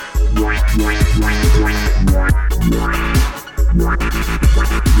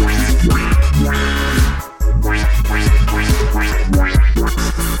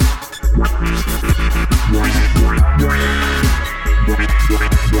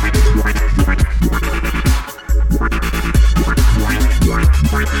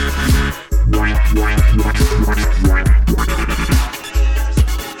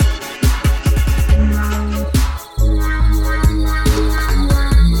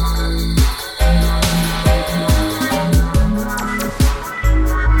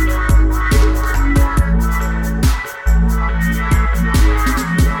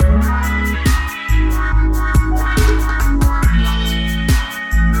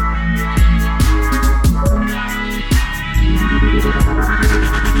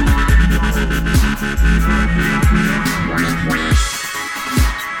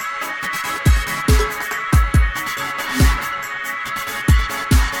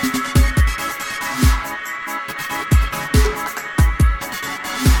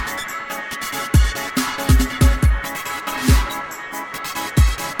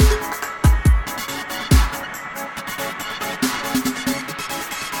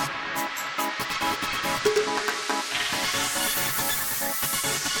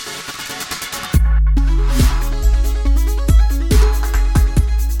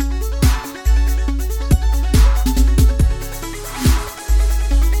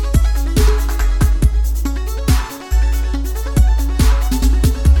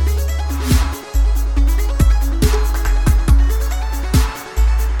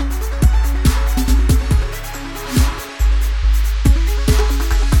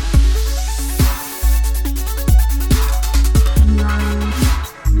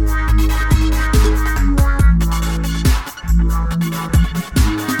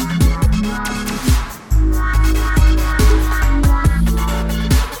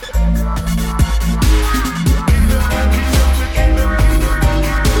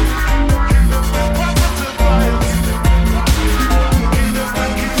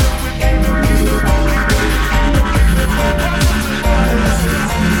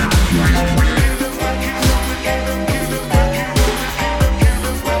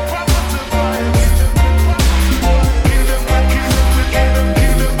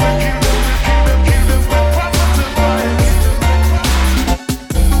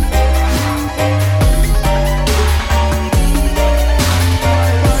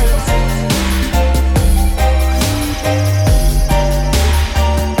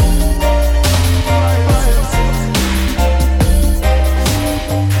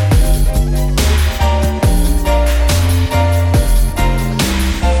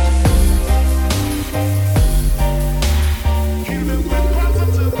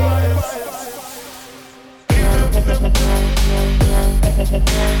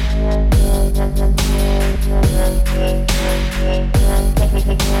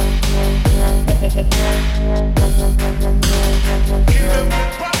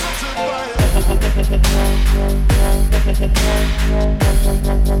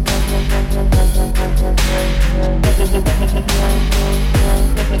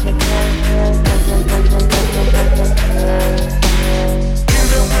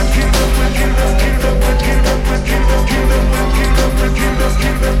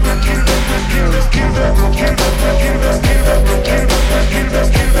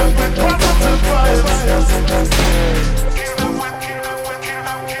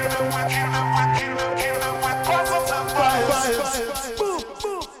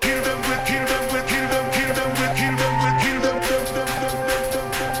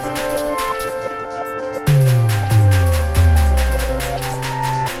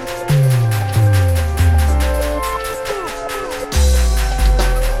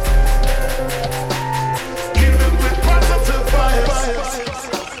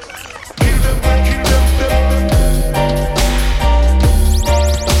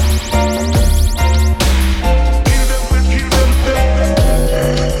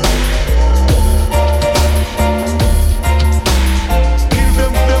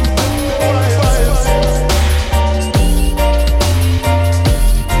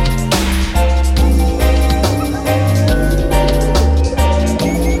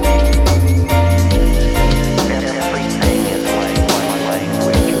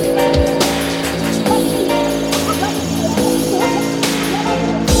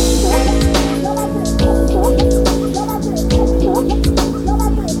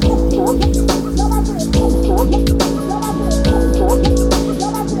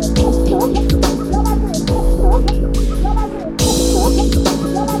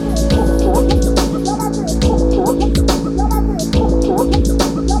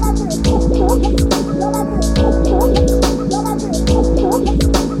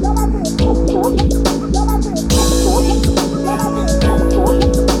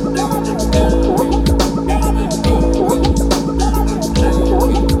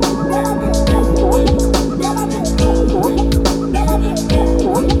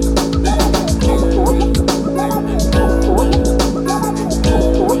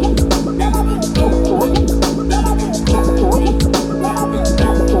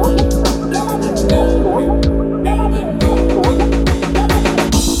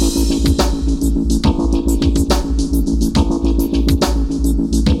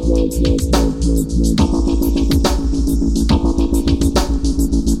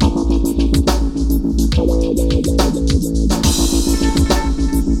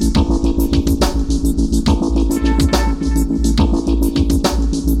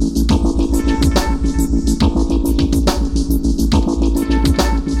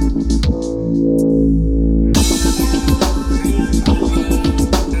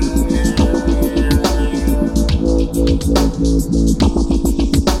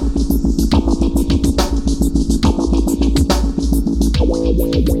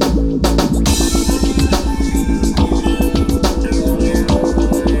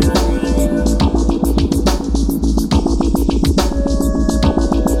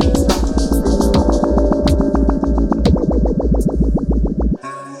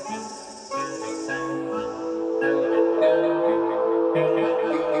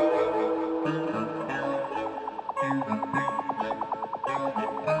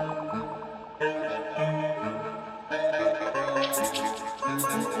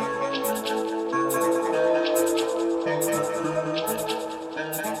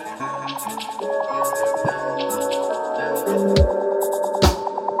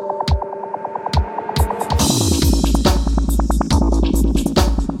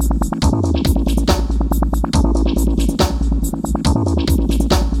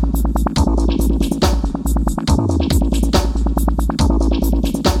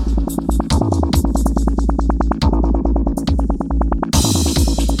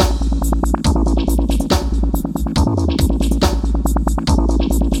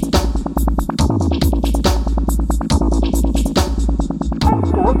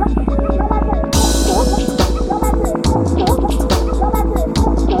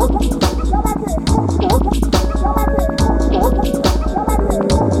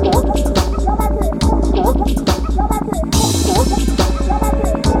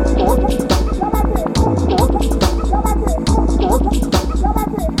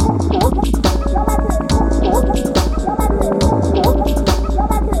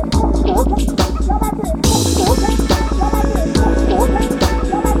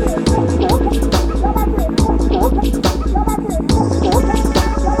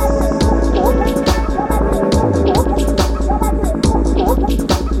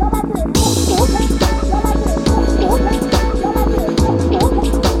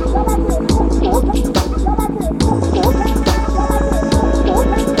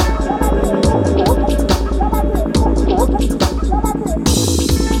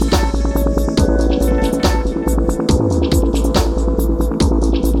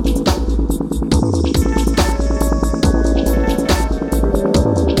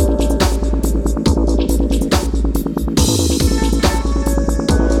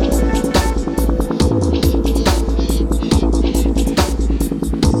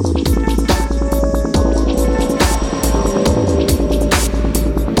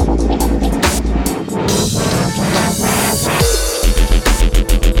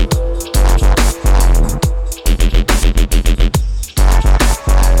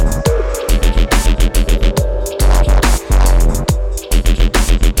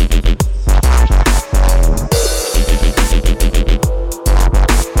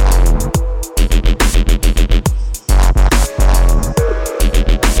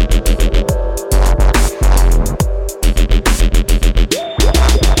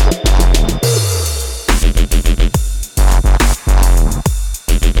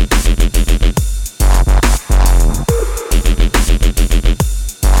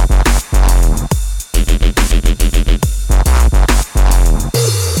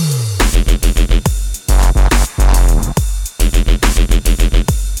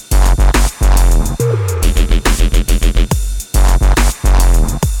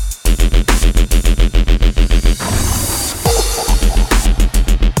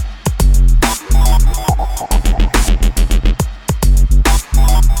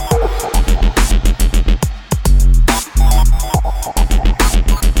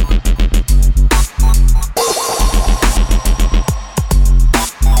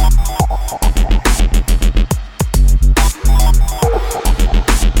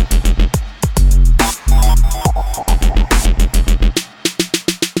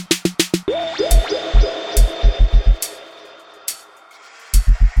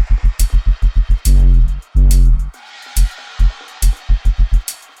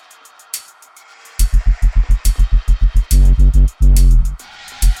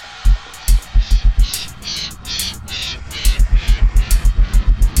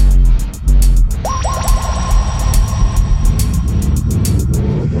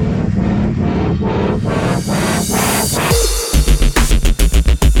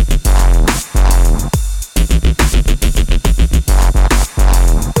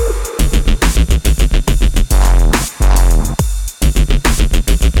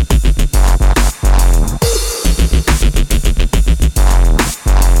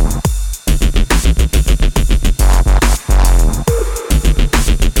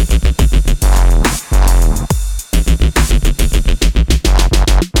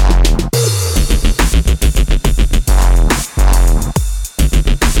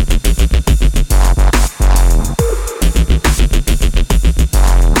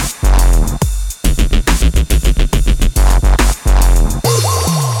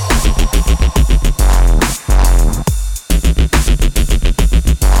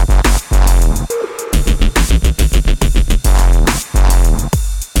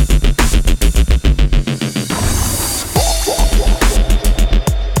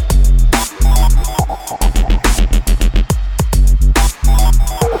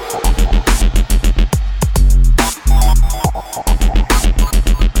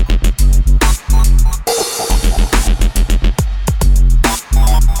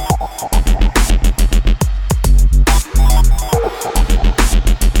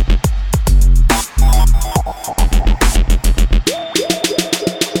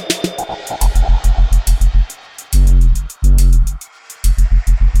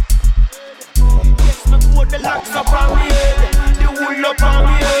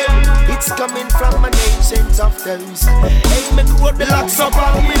 coming from an ancient of days. Hey, me grow the locks up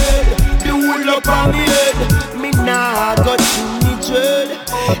on me head, the wool up on me head. Me nah got you me dread.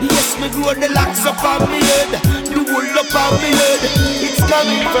 Yes, me grow the locks up on me head, the wool up on me head. It's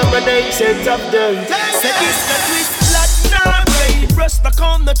coming from an ancient of days. Say this the twist, blood nah braid. Brush back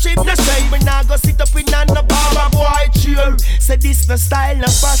on the chip, the shade. Me nah go sit up in a barber boy chair. Say this the style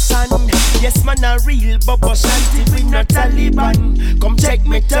of fashion. Yes, man a real bubble shanty. We not Taliban. Come check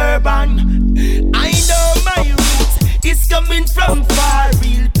me turban. I know my roots. It's coming from far.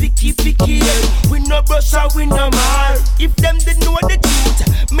 Real picky. We no brush or we no mar. If them didn't know the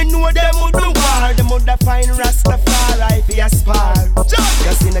truth, me know them would do war. Them would find Rastafari for a spar.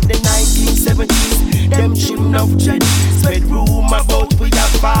 Cause in the 1970s, them shouldn't have dread. Spread rumor about we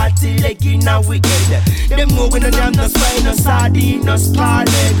a party like in a wicked. Them know we no damn no swine, no sardine, no star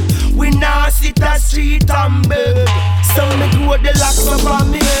leg. We now sit a street and beg. Some me grow the locks up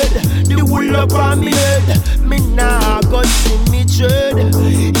on me head, the wool up on me head. Me nah got see me dread.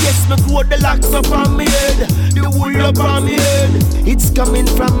 Yes, me grow the locks up on me head, the wool up on me head. It's coming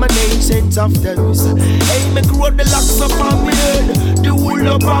from an ancient of days. Hey, me grow the locks up on me head, the wool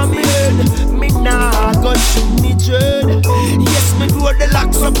up on me head. Me nah got see me dread. Yes, me grow the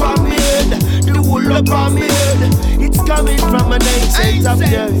locks up on me head, the wool up on me head. It's coming from an ancient of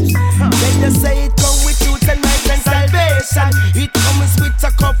days. Then you say it come with truth and right and salvation. It comes with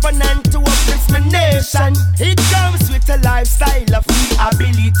a covenant to uplift my nation. It comes with a lifestyle of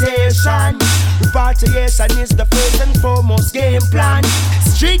rehabilitation. Repatriation is the first and foremost game plan.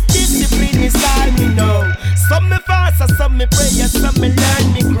 Strict discipline is all me know. Some me fast and some me pray and some me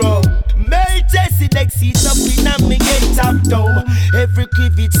learn me grow. May Jesse like seat up in and me get top down. Every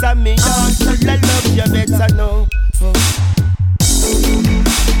kivitz and me young, so I love you better know.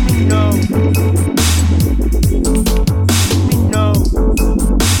 Me know. Me know.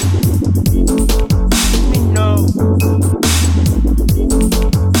 Me know.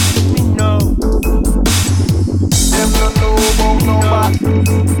 Me know. Them no know about nobody.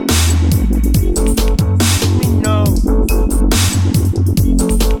 Me know.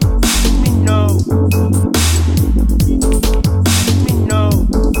 Me know. Me know.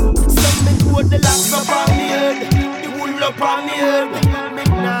 Some me put the locks up on me head, the wool up on me head. Me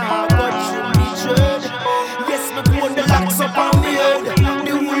nah got you me dread. Yes, me put the locks up on me head,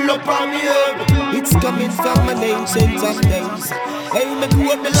 the wool up on me head. It's coming from an ancient of days. Hey, me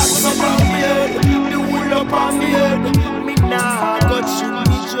put the locks up on me head, the wool up on me head. Me nah got you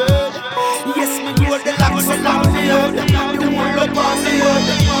me dread. Yes, me put the locks up on me head, the wool up on me head.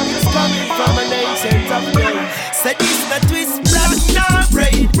 It's coming from an ancient of days. Say this the twist, black nah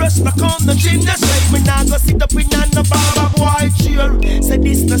braid. Brush back on the gym, the shade. Me nah go sit up in a barber boy chair. Say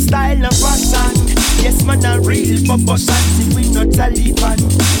this the style of fashion. Yes, man a real bubble shanty. We no Taliban.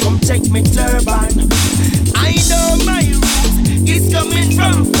 Come check me turban. I know my roots. It's coming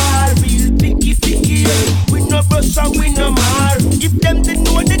from far. Real picky. We no brush and we no mar. If them didn't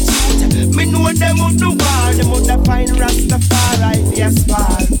know the truth, me know them would do war. Them would find Rastafari for a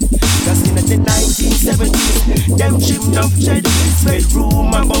spar. Cause in the 1970s, them shouldn't have dread. Spread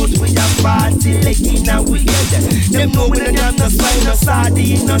rumor about we a party like in a wicked. Them know we no damn no swine, no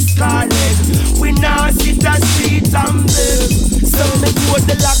sardine, no star leg. We now sit a street and beg. So me put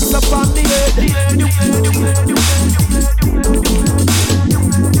the locks up on the head.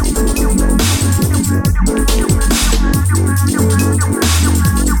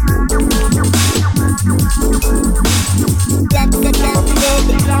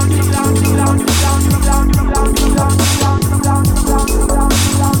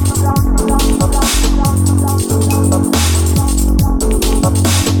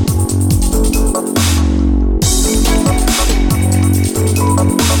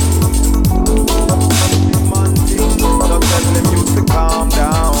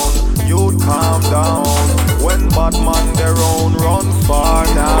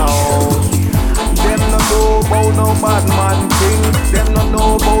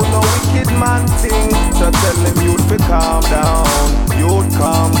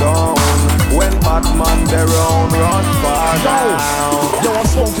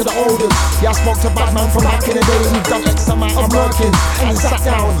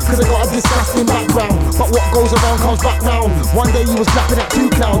 One day you was clapping at 2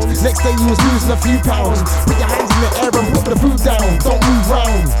 clowns, next day you was losing a few pounds. Put your hands in the air and put the food down, don't move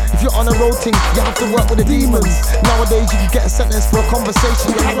round. If you're on a road thing, you have to work with the demons. Nowadays you can get a sentence for a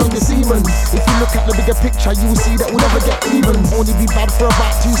conversation you had on the Siemens. If you look at the bigger picture, you will see that we'll never get even. Only be bad for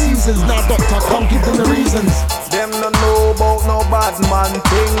about 2 seasons. Now doctor, can't give them the reasons. Them no know about no bad man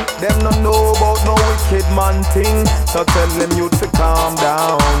thing. Them no know about no wicked man thing. So tell them you'd to calm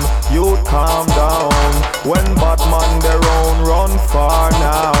down. You'd calm When bad man their own run far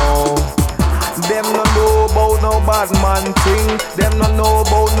now. Them no know about no bad man thing. Them no know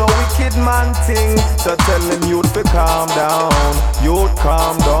about no wicked man thing. So tell them youth to calm down. Youth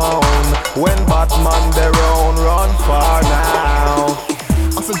calm down. When bad man their own run far now.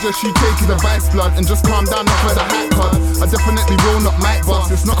 I suggest you take his advice, blood, and just calm down off of the hype, cause I definitely will not mic boss.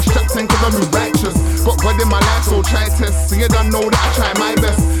 It's not a strap thing cause I'm righteous. Got God in my life, so try test. So you don't know that I try my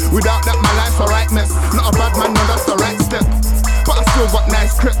best. Without that, my life's a right mess. Not a bad man, no, that's the right step. But I still got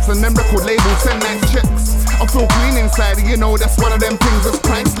nice crips and them record labels send nice checks. I feel clean inside, you know that's one of them things that's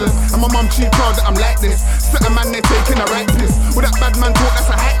priceless. And my mum cheap proud that I'm like this. Certain man they taking a right piss. With that bad man talk, that's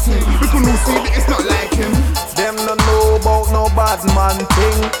a hack thing. We can all see that it's not like him. Them no know about no bad man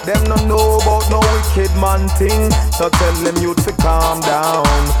thing. Them no know about no wicked man thing. So tell them youth to calm down.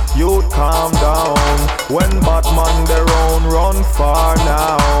 Youth calm down. When bad man their own run far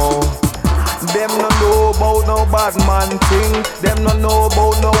now. Them no know about no bad man thing. Them no know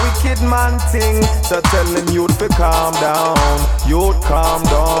about no wicked man thing. So tell them youth to calm down. Youth calm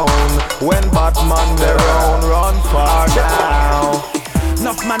down. When bad man their own run far now.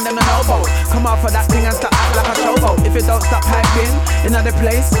 Enough man them no know about. Come off of that thing and start act like a showboat. If you don't stop hyping in other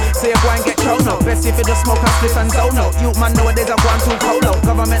place, say you go and get thrown out. Best if you just smoke a spliff and zone out. Youth man nowadays are going too cold out.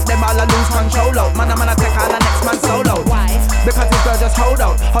 Government them all a lose control out. Man a take all the next man solo. Why? Because this girl just hold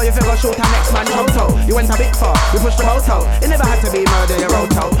out. How you feel go shoot a next man toto? You went a bit far, you pushed the boat out. It never had to be murder you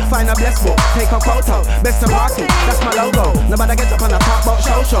wrote out. Find a blessed book, take a photo. Best to party, that's my logo. Nobody get up on a talk about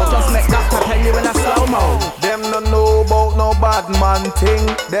show. Just make that tell you in a slow-mo. Them no know about no bad man thing.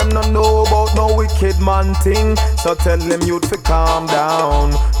 Them no know about no wicked man thing. So tell them youth to calm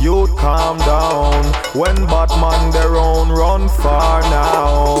down. Youth calm down. When bad man their own run far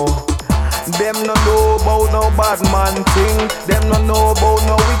now. Them no know about no bad man thing. Them no know about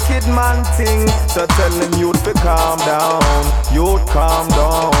no wicked man thing. So tell them youth to calm down. Youth calm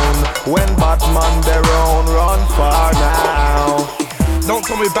down. When bad man their own run far now. Don't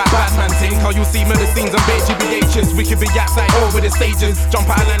tell me about Batman thing. How you see medicines and baby BHs. We could be outside over the stages. Jump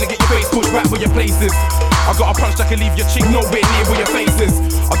out and get your face pushed back where your place is. I got a punch that can leave your cheek nowhere near where your face is.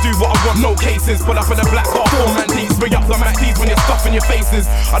 I do what I want, no cases. Pull up in a black car, 4-man deep. Spray up the Mac-D's when you're stuffing your faces.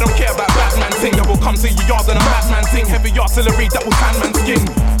 I don't care about Batman thing. I will come to your yard and a madman thing. Heavy artillery that will tan man skin.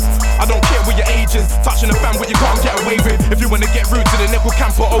 I don't care what your age is. Touching a fan what you can't get away with. If you wanna get rude to the nickel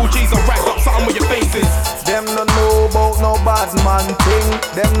camp or OGs, I'll rise up something with your faces. Them no know about no bad man thing.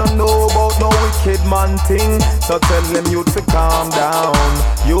 Them no know about no wicked man thing. So tell them youth to calm down.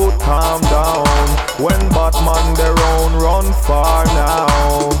 Youth calm down. When bad man their own run far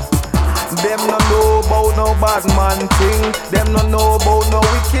now. Them no know about no bad man thing. Them no know about no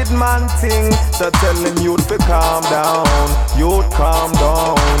wicked man thing. So tell them youth to calm down. Youth calm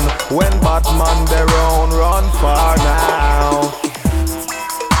down. When bad man their own run far now.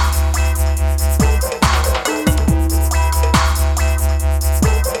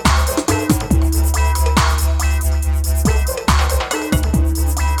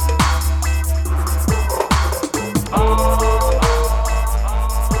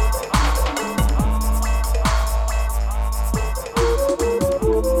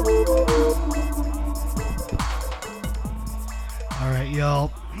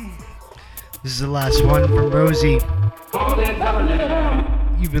 Y'all, this is the last one from ROZI.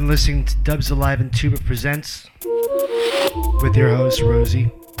 You've been listening to Dubs Alive and Tuba Presents with your host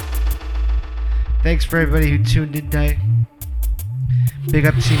ROZI. Thanks for everybody who tuned in tonight. Big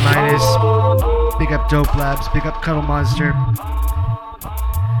up T Minus, big up Dope Labs, big up Cuddle Monster,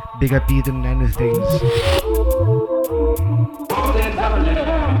 big up Ethan and other things.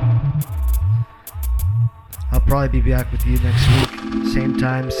 I'll probably be back with you next week. Same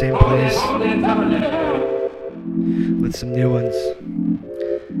time, same place. With some new ones.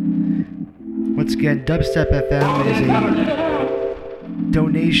 Once again, Dubstep FM is a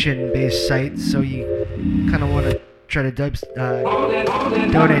donation-based site, so you kind of want to try to donate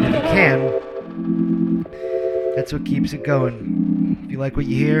if you can. That's what keeps it going. If you like what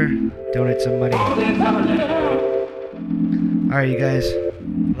you hear, donate some money. Alright, you guys.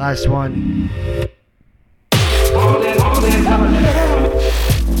 Last one.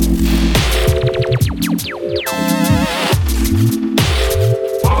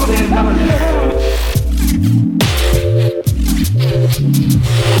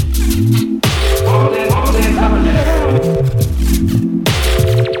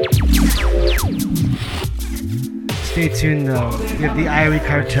 Stay tuned though. We have the Irie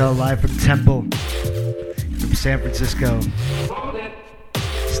Cartel live from Temple, from San Francisco.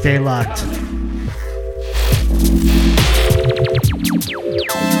 Stay locked.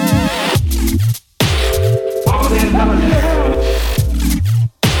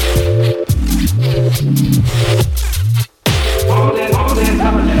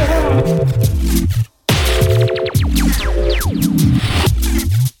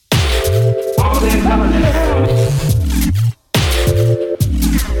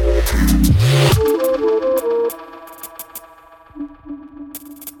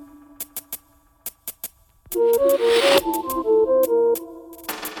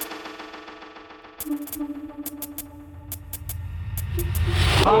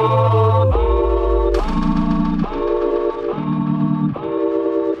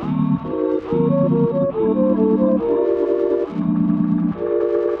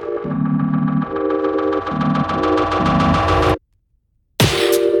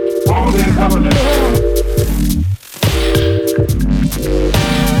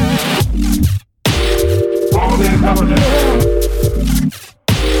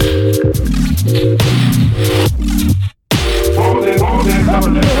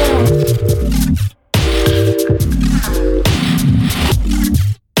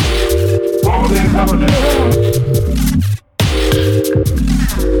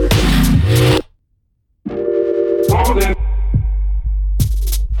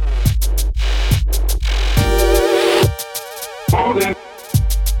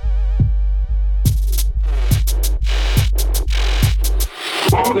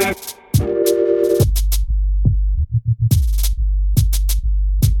 Hold it.